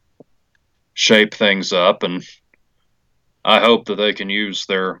shape things up. And I hope that they can use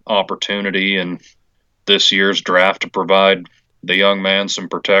their opportunity in this year's draft to provide the young man some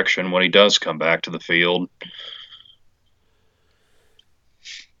protection when he does come back to the field.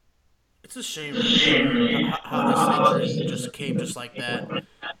 It's a shame how this injury just came just like that.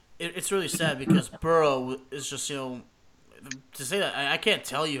 It's really sad because Burrow is just, to say that, I can't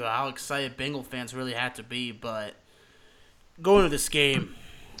tell you how excited Bengal fans really had to be, but going to this game,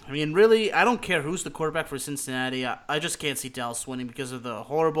 I mean, really, I don't care who's the quarterback for Cincinnati. I just can't see Dallas winning because of the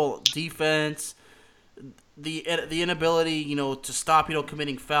horrible defense, the inability, to stop,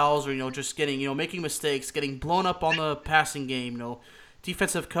 committing fouls or, just getting, making mistakes, getting blown up on the passing game,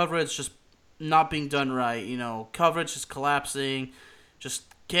 defensive coverage just not being done right, coverage just collapsing, just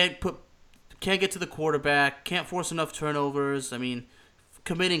can't get to the quarterback, can't force enough turnovers. I mean,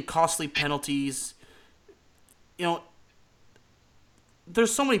 committing costly penalties.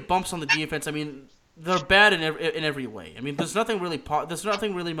 There's so many bumps on the defense. I mean, they're bad in every way. I mean, there's nothing really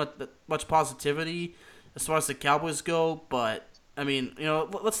much positivity as far as the Cowboys go. But I mean,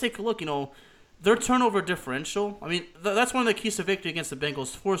 let's take a look. Their turnover differential. I mean, that's one of the keys to victory against the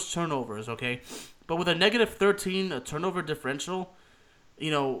Bengals: forced turnovers. Okay, but with a negative 13 turnover differential,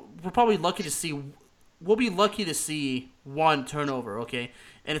 we're probably lucky to see. We'll be lucky to see one turnover. Okay.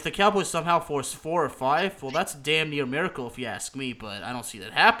 And if the Cowboys somehow force 4 or 5, well, that's damn near a miracle if you ask me. But I don't see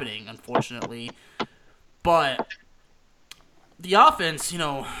that happening, unfortunately. But the offense,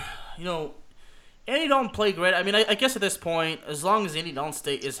 Andy Dalton played great. I mean, I guess at this point, as long as Andy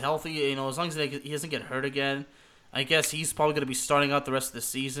Dalton is healthy, as long as he doesn't get hurt again, I guess he's probably going to be starting out the rest of the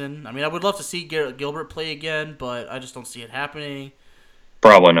season. I mean, I would love to see Garrett Gilbert play again, but I just don't see it happening.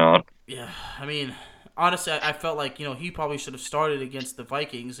 Probably not. Yeah, I mean, honestly, I felt like he probably should have started against the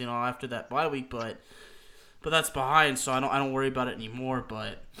Vikings, after that bye week, but that's behind, so I don't worry about it anymore.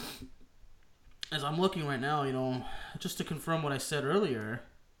 But as I'm looking right now, just to confirm what I said earlier,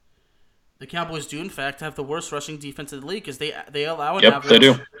 the Cowboys do in fact have the worst rushing defense in the league because they allow an average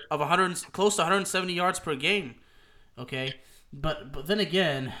of 100 close to 170 yards per game. Okay, but then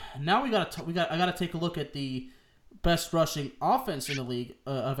again, now I gotta take a look at the best rushing offense in the league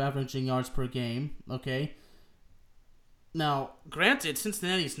of averaging yards per game. Okay. Now, granted,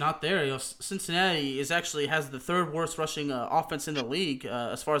 Cincinnati's not there. Cincinnati has the third worst rushing offense in the league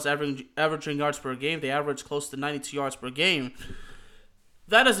as far as averaging yards per game. They average close to 92 yards per game.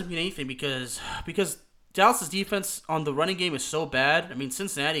 That doesn't mean anything because Dallas's defense on the running game is so bad. I mean,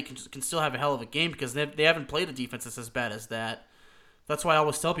 Cincinnati can still have a hell of a game because they haven't played a defense that's as bad as that. That's why I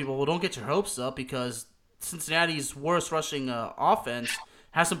always tell people, well, don't get your hopes up because Cincinnati's worst rushing offense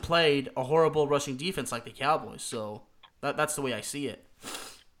hasn't played a horrible rushing defense like the Cowboys. So that's the way I see it.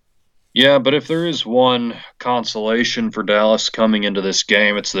 Yeah, but if there is one consolation for Dallas coming into this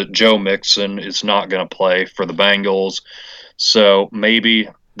game, it's that Joe Mixon is not going to play for the Bengals. So maybe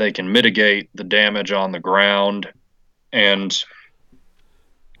they can mitigate the damage on the ground. And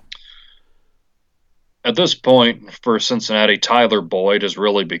at this point, for Cincinnati, Tyler Boyd has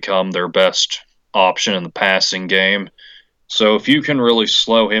really become their best option in the passing game. So if you can really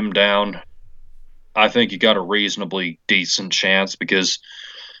slow him down, I think you got a reasonably decent chance because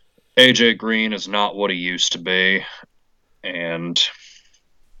AJ Green is not what he used to be. And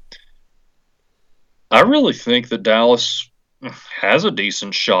I really think that Dallas has a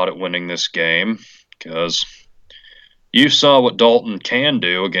decent shot at winning this game because you saw what Dalton can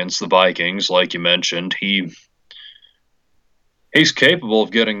do against the Vikings, like you mentioned. He's capable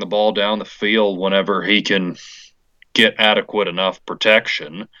of getting the ball down the field whenever he can get adequate enough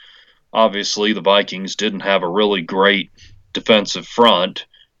protection. Obviously, the Vikings didn't have a really great defensive front,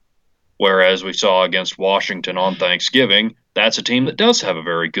 whereas we saw against Washington on Thanksgiving, that's a team that does have a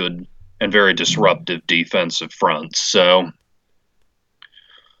very good and very disruptive defensive front. So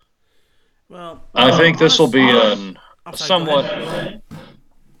I think this will be somewhat.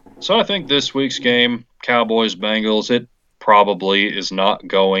 So I think this week's game, Cowboys-Bengals, it probably is not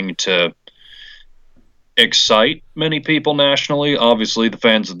going to excite many people nationally. Obviously, the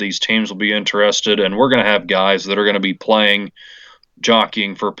fans of these teams will be interested, and we're going to have guys that are going to be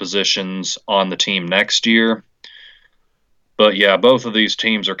jockeying for positions on the team next year. But yeah, both of these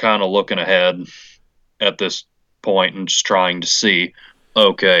teams are kind of looking ahead at this point and just trying to see,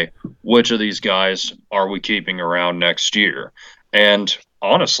 okay, which of these guys are we keeping around next year? And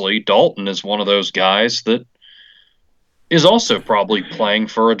honestly, Dalton is one of those guys that is also probably playing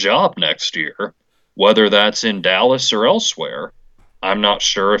for a job next year, whether that's in Dallas or elsewhere. I'm not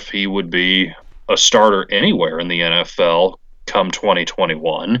sure if he would be a starter anywhere in the NFL come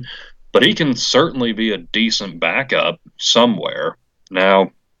 2021, but he can certainly be a decent backup somewhere.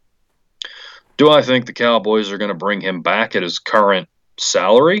 Now, do I think the Cowboys are going to bring him back at his current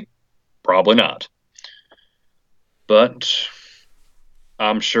salary? Probably not. But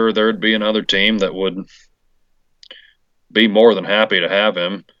I'm sure there'd be another team that would be more than happy to have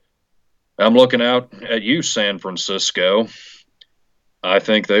him. I'm looking out at you, San Francisco. I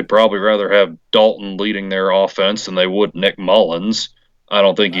think they'd probably rather have Dalton leading their offense than they would Nick Mullins. I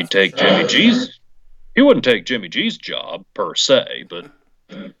don't think he'd take Jimmy G's. He wouldn't take Jimmy G's job per se, but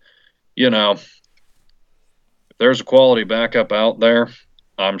if there's a quality backup out there,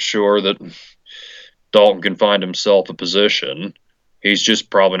 I'm sure that Dalton can find himself a position. He's just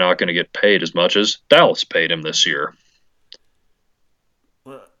probably not going to get paid as much as Dallas paid him this year.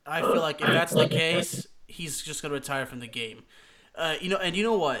 Well, I feel like if that's the case, he's just going to retire from the game. And you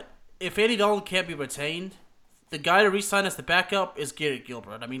know what? If Andy Dalton can't be retained, the guy to re-sign as the backup is Garrett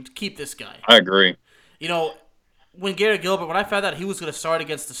Gilbert. I mean, keep this guy. I agree. When I found out he was going to start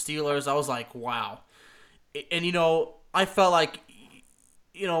against the Steelers, I was like, wow. And, I felt like,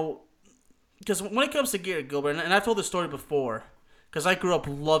 because when it comes to Garrett Gilbert, and I've told this story before, because I grew up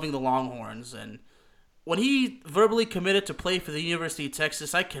loving the Longhorns, and when he verbally committed to play for the University of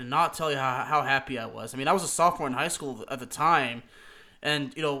Texas, I cannot tell you how happy I was. I mean, I was a sophomore in high school at the time,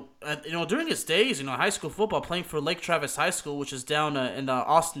 and during his days, high school football, playing for Lake Travis High School, which is down in the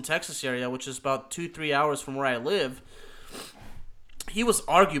Austin, Texas area, which is about 2-3 hours from where I live. He was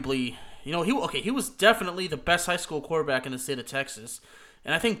arguably, he was definitely the best high school quarterback in the state of Texas.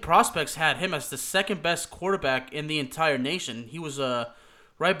 And I think prospects had him as the second best quarterback in the entire nation. He was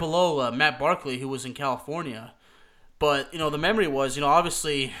right below Matt Barkley, who was in California. But the memory was,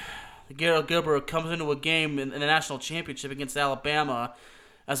 obviously, Garrett Gilbert comes into a game in the national championship against Alabama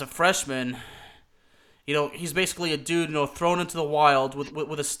as a freshman. He's basically a dude, thrown into the wild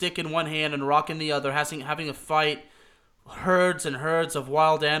with a stick in one hand and a rock in the other, having to fight herds and herds of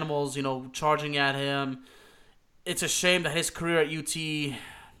wild animals, charging at him. It's a shame that his career at UT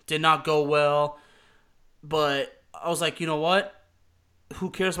did not go well, but I was like, you know what?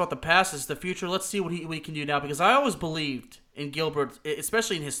 Who cares about the past? It's the future. Let's see what he can do now, because I always believed in Gilbert,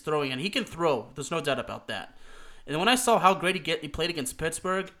 especially in his throwing, and he can throw. There's no doubt about that. And when I saw how great he played against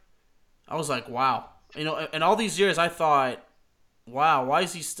Pittsburgh, I was like, wow. And all these years I thought, wow, why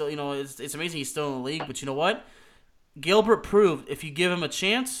is he still? It's amazing he's still in the league. But you know what? Gilbert proved if you give him a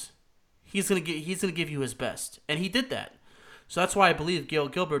chance, he's gonna give you his best, and he did that. So that's why I believe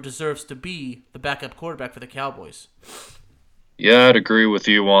Gilbert deserves to be the backup quarterback for the Cowboys. Yeah, I'd agree with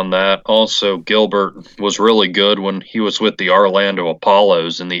you on that. Also, Gilbert was really good when he was with the Orlando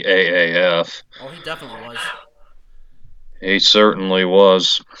Apollos in the AAF. Oh, he definitely was. He certainly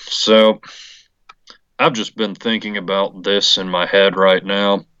was. So, I've just been thinking about this in my head right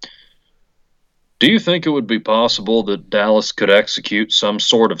now. Do you think it would be possible that Dallas could execute some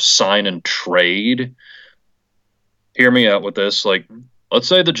sort of sign and trade? Hear me out with this. Like, let's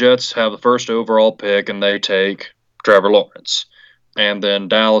say the Jets have the first overall pick and they take Trevor Lawrence. And then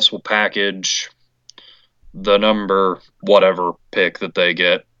Dallas will package the number whatever pick that they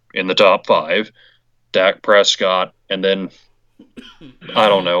get in the top 5, Dak Prescott, and then, I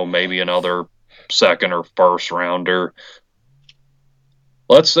don't know, maybe another second or first rounder.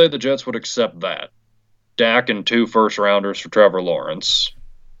 Let's say the Jets would accept that. Dak and 2 first rounders for Trevor Lawrence.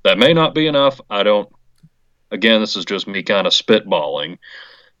 That may not be enough. Again, this is just me kind of spitballing.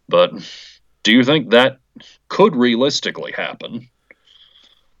 But do you think that could realistically happen?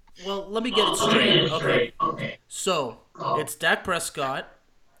 Well, let me get it straight. Okay. So, it's Dak Prescott,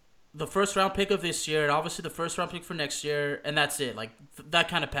 the first round pick of this year, and obviously the first round pick for next year, and that's it. Like, that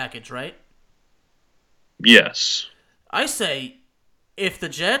kind of package, right? Yes. I say, if the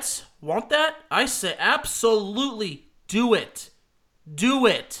Jets want that, I say absolutely do it. Do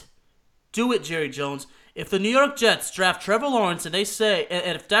it. Do it, Jerry Jones. If the New York Jets draft Trevor Lawrence and they say,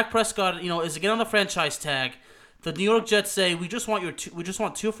 and if Dak Prescott, is again on the franchise tag, the New York Jets say we just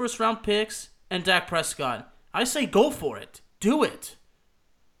want 2 first round picks and Dak Prescott. I say go for it. Do it.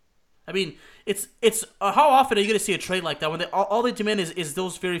 I mean, it's how often are you going to see a trade like that when all they demand is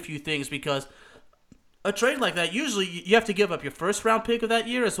those very few things? Because a trade like that, usually you have to give up your first round pick of that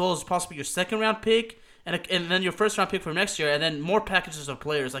year as well as possibly your second round pick and then your first round pick for next year and then more packages of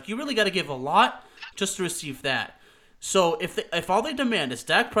players. Like, you really got to give a lot just to receive that. So if all they demand is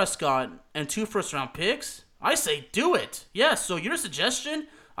Dak Prescott and 2 first round picks, I say do it. Yeah, so your suggestion,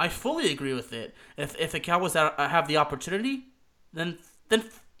 I fully agree with it. If the Cowboys have the opportunity, then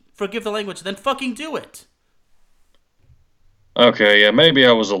forgive the language, then fucking do it. Okay, yeah, maybe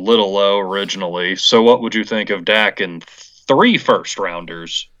I was a little low originally. So what would you think of Dak and 3 first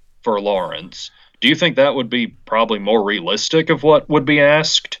rounders for Lawrence? Do you think that would be probably more realistic of what would be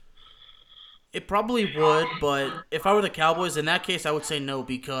asked? It probably would, but if I were the Cowboys, in that case, I would say no,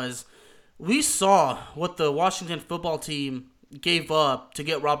 because we saw what the Washington football team gave up to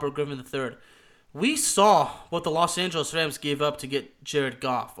get Robert Griffin III. We saw what the Los Angeles Rams gave up to get Jared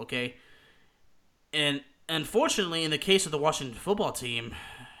Goff, okay? And unfortunately, in the case of the Washington football team,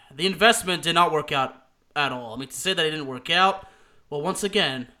 the investment did not work out at all. I mean, to say that it didn't work out, well, once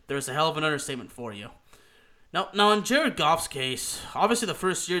again, there's a hell of an understatement for you. Now in Jared Goff's case, obviously the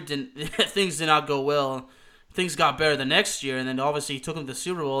first year things did not go well. Things got better the next year, and then obviously he took him to the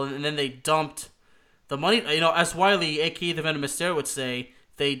Super Bowl, and then they dumped the money. As Wiley, aka the Venom Mysterio, would say,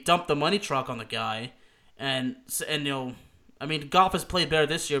 they dumped the money truck on the guy, and I mean, Goff has played better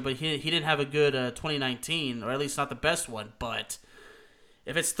this year, but he didn't have a good 2019, or at least not the best one. But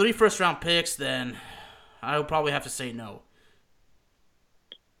if it's 3 first round picks, then I would probably have to say no.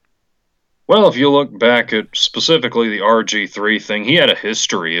 Well, if you look back at specifically the RG3 thing, he had a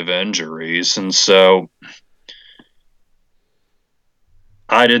history of injuries, and so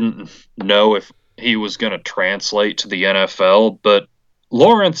I didn't know if he was going to translate to the NFL, but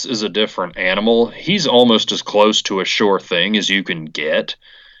Lawrence is a different animal. He's almost as close to a sure thing as you can get.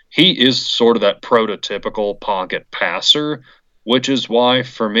 He is sort of that prototypical pocket passer, which is why,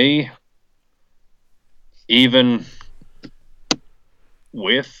 for me, even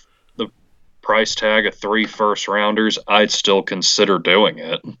with the price tag of 3 first rounders, I'd still consider doing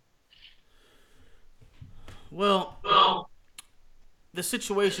it. Well, the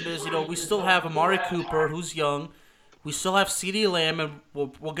situation is, we still have Amari Cooper, who's young. We still have CeeDee Lamb, and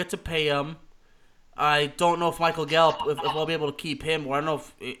we'll get to pay him. I don't know if Michael Gallup, if we'll be able to keep him, or I don't know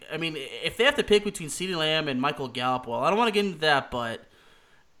if, I mean, if they have to pick between CeeDee Lamb and Michael Gallup, well, I don't want to get into that, but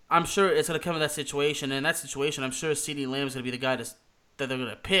I'm sure it's going to come to that situation. And in that situation, I'm sure CeeDee Lamb is going to be the guy that they're going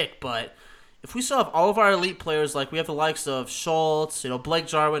to pick. But if we still have all of our elite players, like we have the likes of Schultz, Blake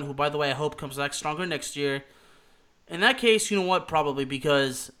Jarwin, who, by the way, I hope comes back stronger next year. In that case, you know what? Probably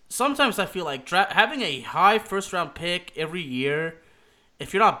because sometimes I feel like having a high first-round pick every year,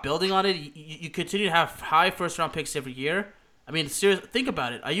 if you're not building on it, you continue to have high first-round picks every year. I mean, seriously, think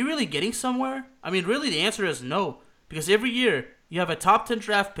about it. Are you really getting somewhere? I mean, really, the answer is no. Because every year, you have a top 10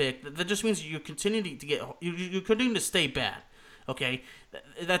 draft pick. That just means you're continuing to get, you're continuing to stay bad. Okay?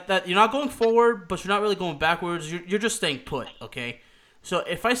 That you're not going forward, but you're not really going backwards. You're just staying put. Okay? So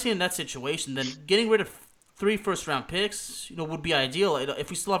if I see in that situation, then getting rid of 3 first-round picks, would be ideal.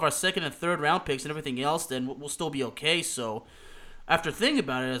 If we still have our second and third round picks and everything else, then we'll still be okay. So after thinking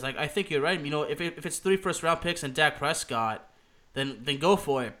about it, it's like I think you're right. If it's 3 first-round picks and Dak Prescott, then go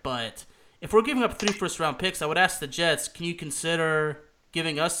for it. But if we're giving up 3 first-round picks, I would ask the Jets, can you consider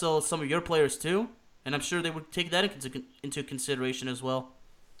giving us some of your players too? And I'm sure they would take that into consideration as well.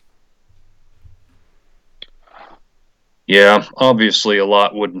 Yeah, obviously a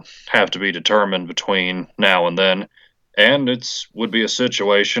lot would have to be determined between now and then, and it would be a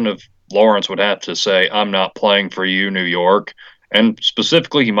situation of Lawrence would have to say, "I'm not playing for you, New York," and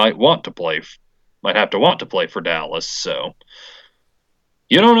specifically, he might have to want to play for Dallas. So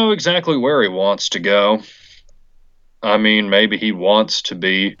you don't know exactly where he wants to go. I mean, maybe he wants to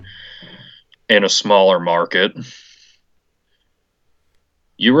be in a smaller market.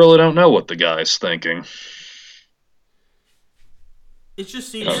 You really don't know what the guy's thinking. It just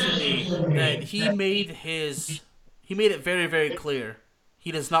seems to me that he made it very, very clear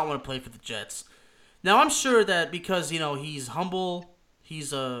he does not want to play for the Jets. Now I'm sure that because he's humble,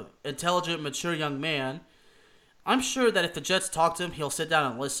 he's a intelligent, mature young man. I'm sure that if the Jets talk to him, he'll sit down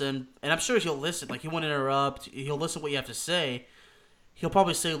and listen, and I'm sure he'll listen. Like, he won't interrupt. He'll listen to what you have to say. He'll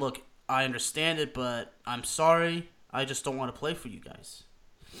probably say, "Look, I understand it, but I'm sorry. I just don't want to play for you guys."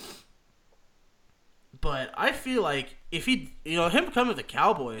 But I feel like if him coming to the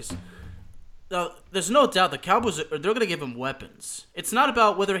Cowboys, there's no doubt the Cowboys they're going to give him weapons. It's not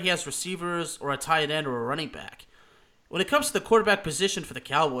about whether he has receivers or a tight end or a running back. When it comes to the quarterback position for the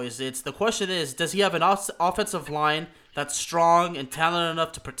Cowboys, the question is, does he have an offensive line that's strong and talented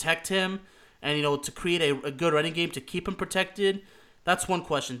enough to protect him and to create a good running game to keep him protected? That's one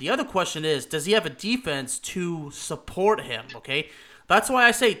question. The other question is, does he have a defense to support him? Okay, that's why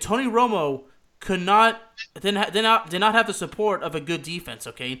I say Tony Romo did not have the support of a good defense.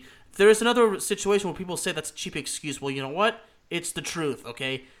 Okay, there is another situation where people say that's a cheap excuse. Well, you know what? It's the truth.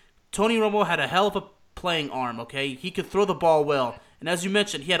 Okay, Tony Romo had a hell of a playing arm. Okay, he could throw the ball well, and as you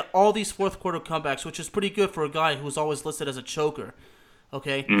mentioned, he had all these fourth quarter comebacks, which is pretty good for a guy who's always listed as a choker.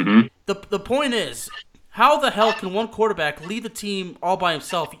 Okay, the point is, how the hell can one quarterback lead the team all by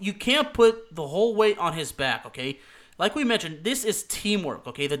himself? You can't put the whole weight on his back. Okay. Like we mentioned, this is teamwork,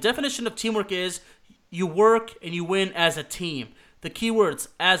 okay? The definition of teamwork is you work and you win as a team. The key words,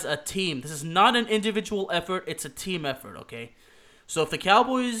 as a team. This is not an individual effort, it's a team effort, okay? So if the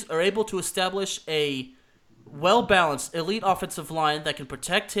Cowboys are able to establish a well-balanced elite offensive line that can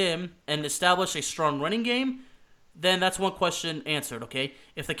protect him and establish a strong running game, then that's one question answered, okay?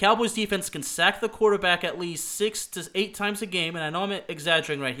 If the Cowboys defense can sack the quarterback at least 6 to 8 times a game, and I know I'm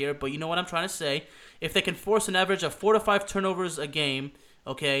exaggerating right here, but you know what I'm trying to say, if they can force an average of 4 to 5 turnovers a game,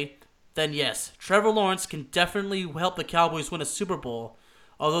 okay, then yes, Trevor Lawrence can definitely help the Cowboys win a Super Bowl.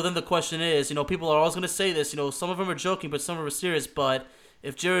 Although then the question is, people are always going to say this, some of them are joking, but some of them are serious, but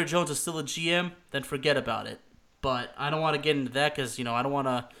if Jerry Jones is still a GM, then forget about it. But I don't want to get into that because, I don't want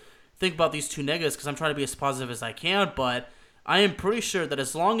to think about these two negatives because I'm trying to be as positive as I can, but I am pretty sure that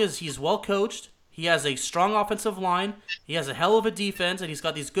as long as he's well coached, he has a strong offensive line, he has a hell of a defense, and he's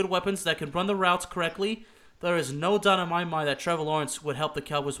got these good weapons that can run the routes correctly, there is no doubt in my mind that Trevor Lawrence would help the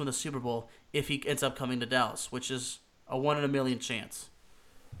Cowboys win the Super Bowl if he ends up coming to Dallas, which is a 1 in a million chance.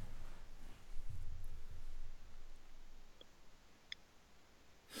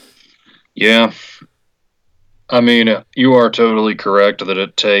 Yeah, I mean, you are totally correct that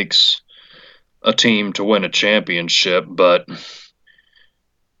it takes a team to win a championship, but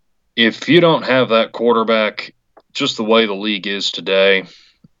if you don't have that quarterback, just the way the league is today,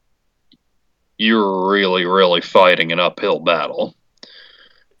 you're really, really fighting an uphill battle.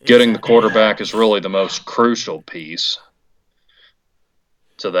 Getting the Exactly. quarterback is really the most crucial piece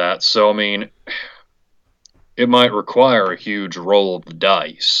to that. So, I mean, it might require a huge roll of the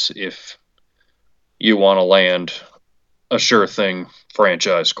dice if you want to land a sure thing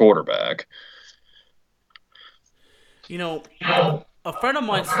franchise quarterback. You know, a friend of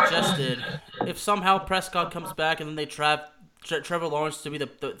mine suggested if somehow Prescott comes back and then they trap Trevor Lawrence to be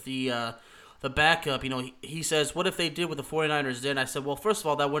the backup, he says, what if they did what the 49ers did? And I said, well, first of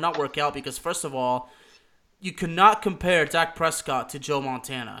all, that would not work out because, first of all, you cannot compare Dak Prescott to Joe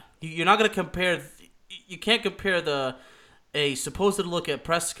Montana. You're not going to compare. You can't compare a supposed look at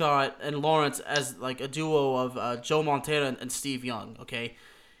Prescott and Lawrence as like a duo of Joe Montana and Steve Young. Okay,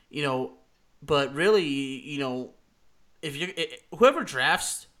 you know, but really, if you whoever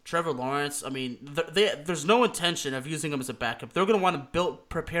drafts Trevor Lawrence, I mean, there's no intention of using him as a backup. They're going to want to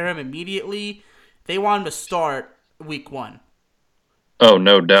prepare him immediately. They want him to start week 1. Oh,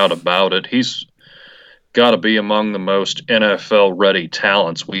 no doubt about it. He's got to be among the most NFL ready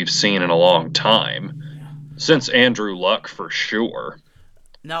talents we've seen in a long time. Since Andrew Luck, for sure.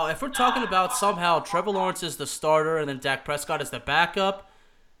 Now, if we're talking about somehow Trevor Lawrence is the starter and then Dak Prescott is the backup,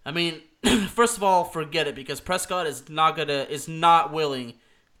 I mean, first of all, forget it because Prescott is not willing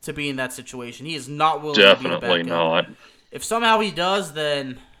to be in that situation. He is not willing to be the backup. Definitely not. If somehow he does,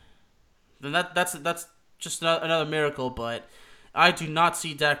 then that's just another miracle. But I do not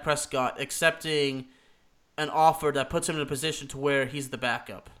see Dak Prescott accepting an offer that puts him in a position to where he's the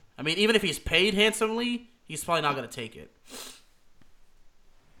backup. I mean, even if he's paid handsomely, he's probably not going to take it.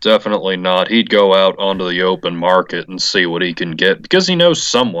 Definitely not. He'd go out onto the open market and see what he can get because he knows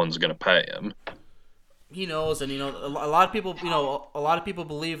someone's going to pay him. He knows, and a lot of people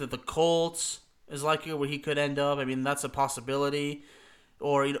believe that the Colts is likely where he could end up. I mean, that's a possibility.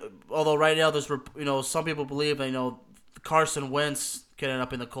 Or although right now there's some people believe that Carson Wentz could end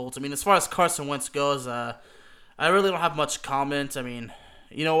up in the Colts. I mean, as far as Carson Wentz goes, I really don't have much comment. I mean,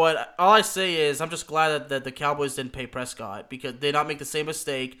 you know what? All I say is I'm just glad that the Cowboys didn't pay Prescott because they not make the same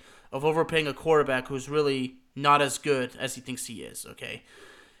mistake of overpaying a quarterback who's really not as good as he thinks he is. Okay.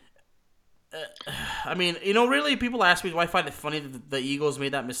 I mean, really, people ask me, do I find it funny that the Eagles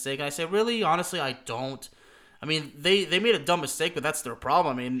made that mistake? And I say, really, honestly, I don't. I mean, they made a dumb mistake, but that's their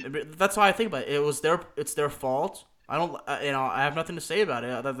problem. I mean, that's how I think about it. It's their fault. I don't, I have nothing to say about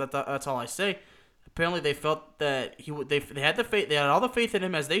it. That's all I say. Apparently, they felt that they had the faith, they had all the faith in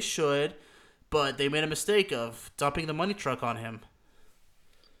him as they should, but they made a mistake of dumping the money truck on him.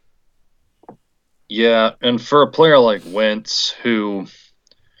 Yeah, and for a player like Wentz, who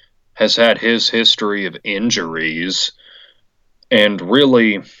has had his history of injuries, and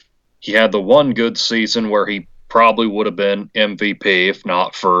really, he had the one good season where he probably would have been MVP if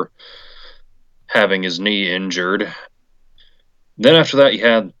not for having his knee injured. Then after that, you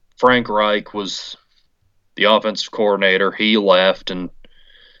had Frank Reich was the offensive coordinator. He left, and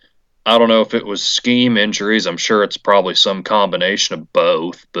I don't know if it was scheme injuries. I'm sure it's probably some combination of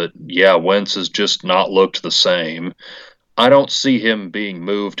both. But yeah, Wentz has just not looked the same. I don't see him being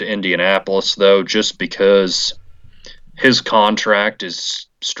moved to Indianapolis, though, just because his contract is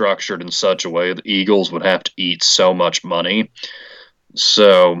structured in such a way the Eagles would have to eat so much money.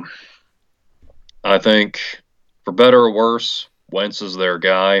 So I think, for better or worse, Wentz is their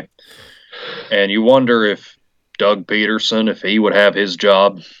guy. And you wonder if Doug Peterson, if he would have his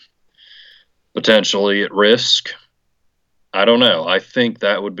job potentially at risk. I don't know. I think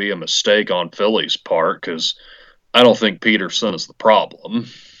that would be a mistake on Philly's part because I don't think Peterson is the problem.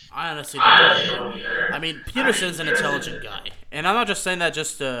 I honestly don't either. I mean, Peterson's an intelligent guy, and I'm not just saying that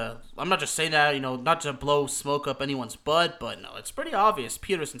not to blow smoke up anyone's butt, but no, it's pretty obvious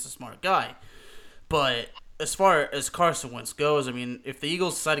Peterson's a smart guy. But as far as Carson Wentz goes, I mean, if the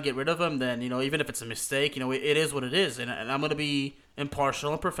Eagles decide to get rid of him, then even if it's a mistake, it is what it is, and I'm gonna be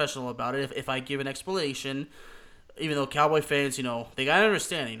impartial and professional about it if I give an explanation. Even though Cowboy fans, they gotta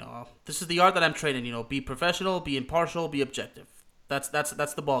understand, this is the art that I'm training. Be professional, be impartial, be objective. That's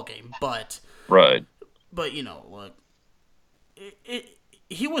the ball game. But right. But look,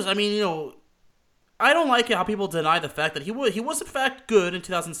 he was. I mean, I don't like it how people deny the fact that he was in fact good in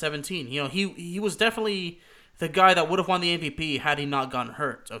 2017. He was definitely the guy that would have won the MVP had he not gotten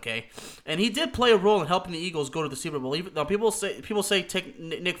hurt. Okay, and he did play a role in helping the Eagles go to the Super Bowl. Even though people say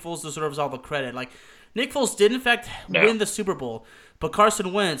Nick Foles deserves all the credit. Like Nick Foles did in fact win the Super Bowl, but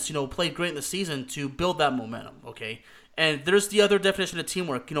Carson Wentz, played great in the season to build that momentum. Okay. And there's the other definition of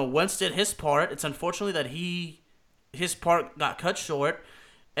teamwork. Wentz did his part. It's unfortunately that his part got cut short,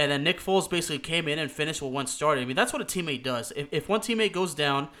 and then Nick Foles basically came in and finished what Wentz started. I mean, that's what a teammate does. If one teammate goes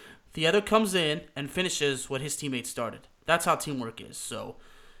down, the other comes in and finishes what his teammate started. That's how teamwork is. So,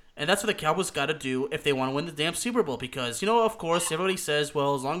 And that's what the Cowboys got to do if they want to win the damn Super Bowl. Because, of course, everybody says,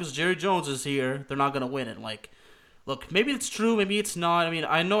 well, as long as Jerry Jones is here, they're not going to win it. Like, look, maybe it's true, maybe it's not. I mean,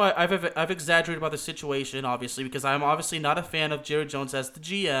 I know I've exaggerated about the situation, obviously, because I'm obviously not a fan of Jerry Jones as the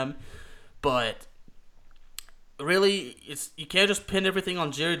GM. But really, you can't just pin everything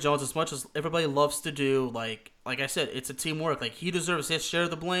on Jerry Jones as much as everybody loves to do. Like I said, it's a teamwork. Like, he deserves his share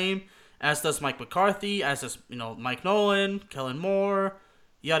of the blame, as does Mike McCarthy, as does Mike Nolan, Kellen Moore,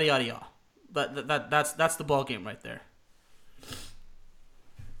 yada yada yada. That's the ball game right there.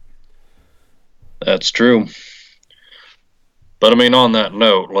 That's true. But I mean, on that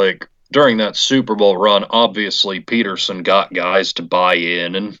note, like during that Super Bowl run, obviously Peterson got guys to buy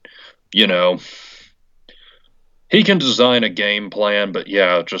in, and you know he can design a game plan. But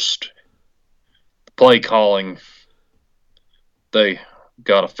yeah, just play calling, they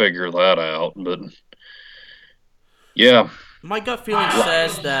got to figure that out. But yeah, My gut feeling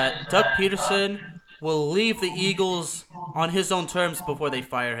says that Doug Peterson will leave the Eagles on his own terms before they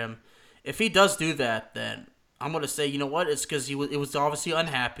fire him. If he does do that, then I'm going to say, you know what? It's because it was obviously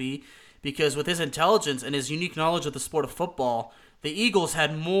unhappy because with his intelligence and his unique knowledge of the sport of football, the Eagles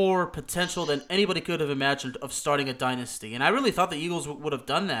had more potential than anybody could have imagined of starting a dynasty. And I really thought the Eagles would have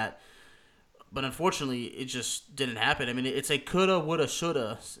done that. But unfortunately, it just didn't happen. I mean, it's a coulda, woulda,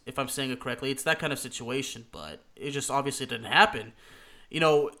 shoulda, if I'm saying it correctly. It's that kind of situation, but it just obviously didn't happen. You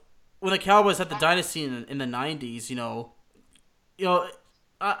know, when the Cowboys had the dynasty in the '90s, you know,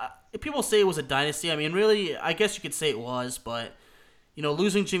 people say it was a dynasty. I mean, really, I guess you could say it was, but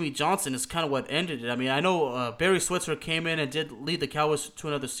losing Jimmy Johnson is kind of what ended it. I mean, I know Barry Switzer came in and did lead the Cowboys to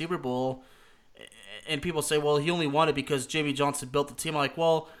another Super Bowl, and people say, well, he only won it because Jimmy Johnson built the team. I'm like,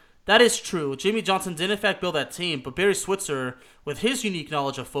 well, that is true. Jimmy Johnson did in fact build that team, but Barry Switzer, with his unique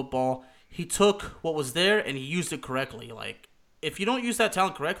knowledge of football, he took what was there and he used it correctly. Like, if you don't use that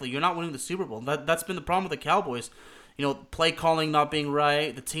talent correctly, you're not winning the Super Bowl. That's been the problem with the Cowboys. Play calling not being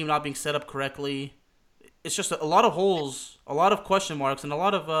right, the team not being set up correctly. It's just a lot of holes, a lot of question marks, and a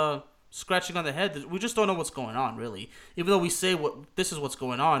lot of scratching on the head. We just don't know what's going on, really. Even though we say this is what's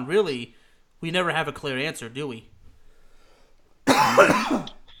going on, really, we never have a clear answer, do we?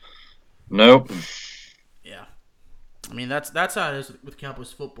 nope. Yeah. I mean, that's how it is with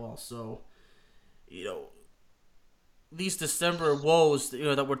Cowboys football. So, these December woes,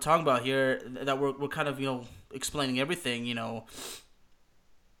 that we're talking about here, that we're kind of, explaining everything,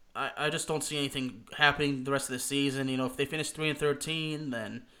 I just don't see anything happening the rest of the season. If they finish 3-13,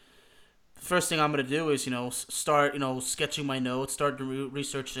 then the first thing I'm gonna do is start sketching my notes, start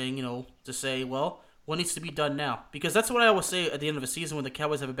researching, to say, well, what needs to be done now? Because that's what I always say at the end of a season when the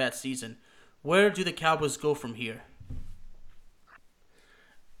Cowboys have a bad season. Where do the Cowboys go from here?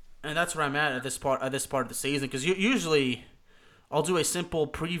 And that's where I'm at this part of the season. Because usually I'll do a simple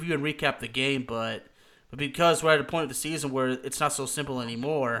preview and recap the game, but because we're at a point of the season where it's not so simple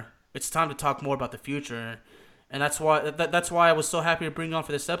anymore, it's time to talk more about the future, and that's why I was so happy to bring you on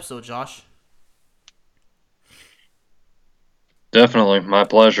for this episode, Josh. Definitely, my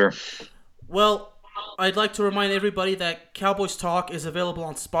pleasure. Well, I'd like to remind everybody that Cowboys Talk is available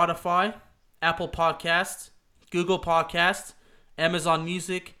on Spotify, Apple Podcasts, Google Podcasts, Amazon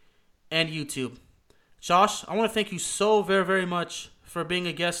Music, and YouTube. Josh, I want to thank you so very, very much for being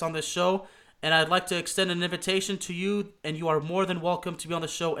a guest on this show, and I'd like to extend an invitation to you, and you are more than welcome to be on the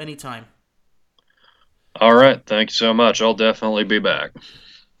show anytime. All right, thank you so much. I'll definitely be back.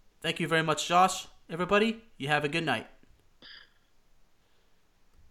 Thank you very much, Josh. Everybody, you have a good night.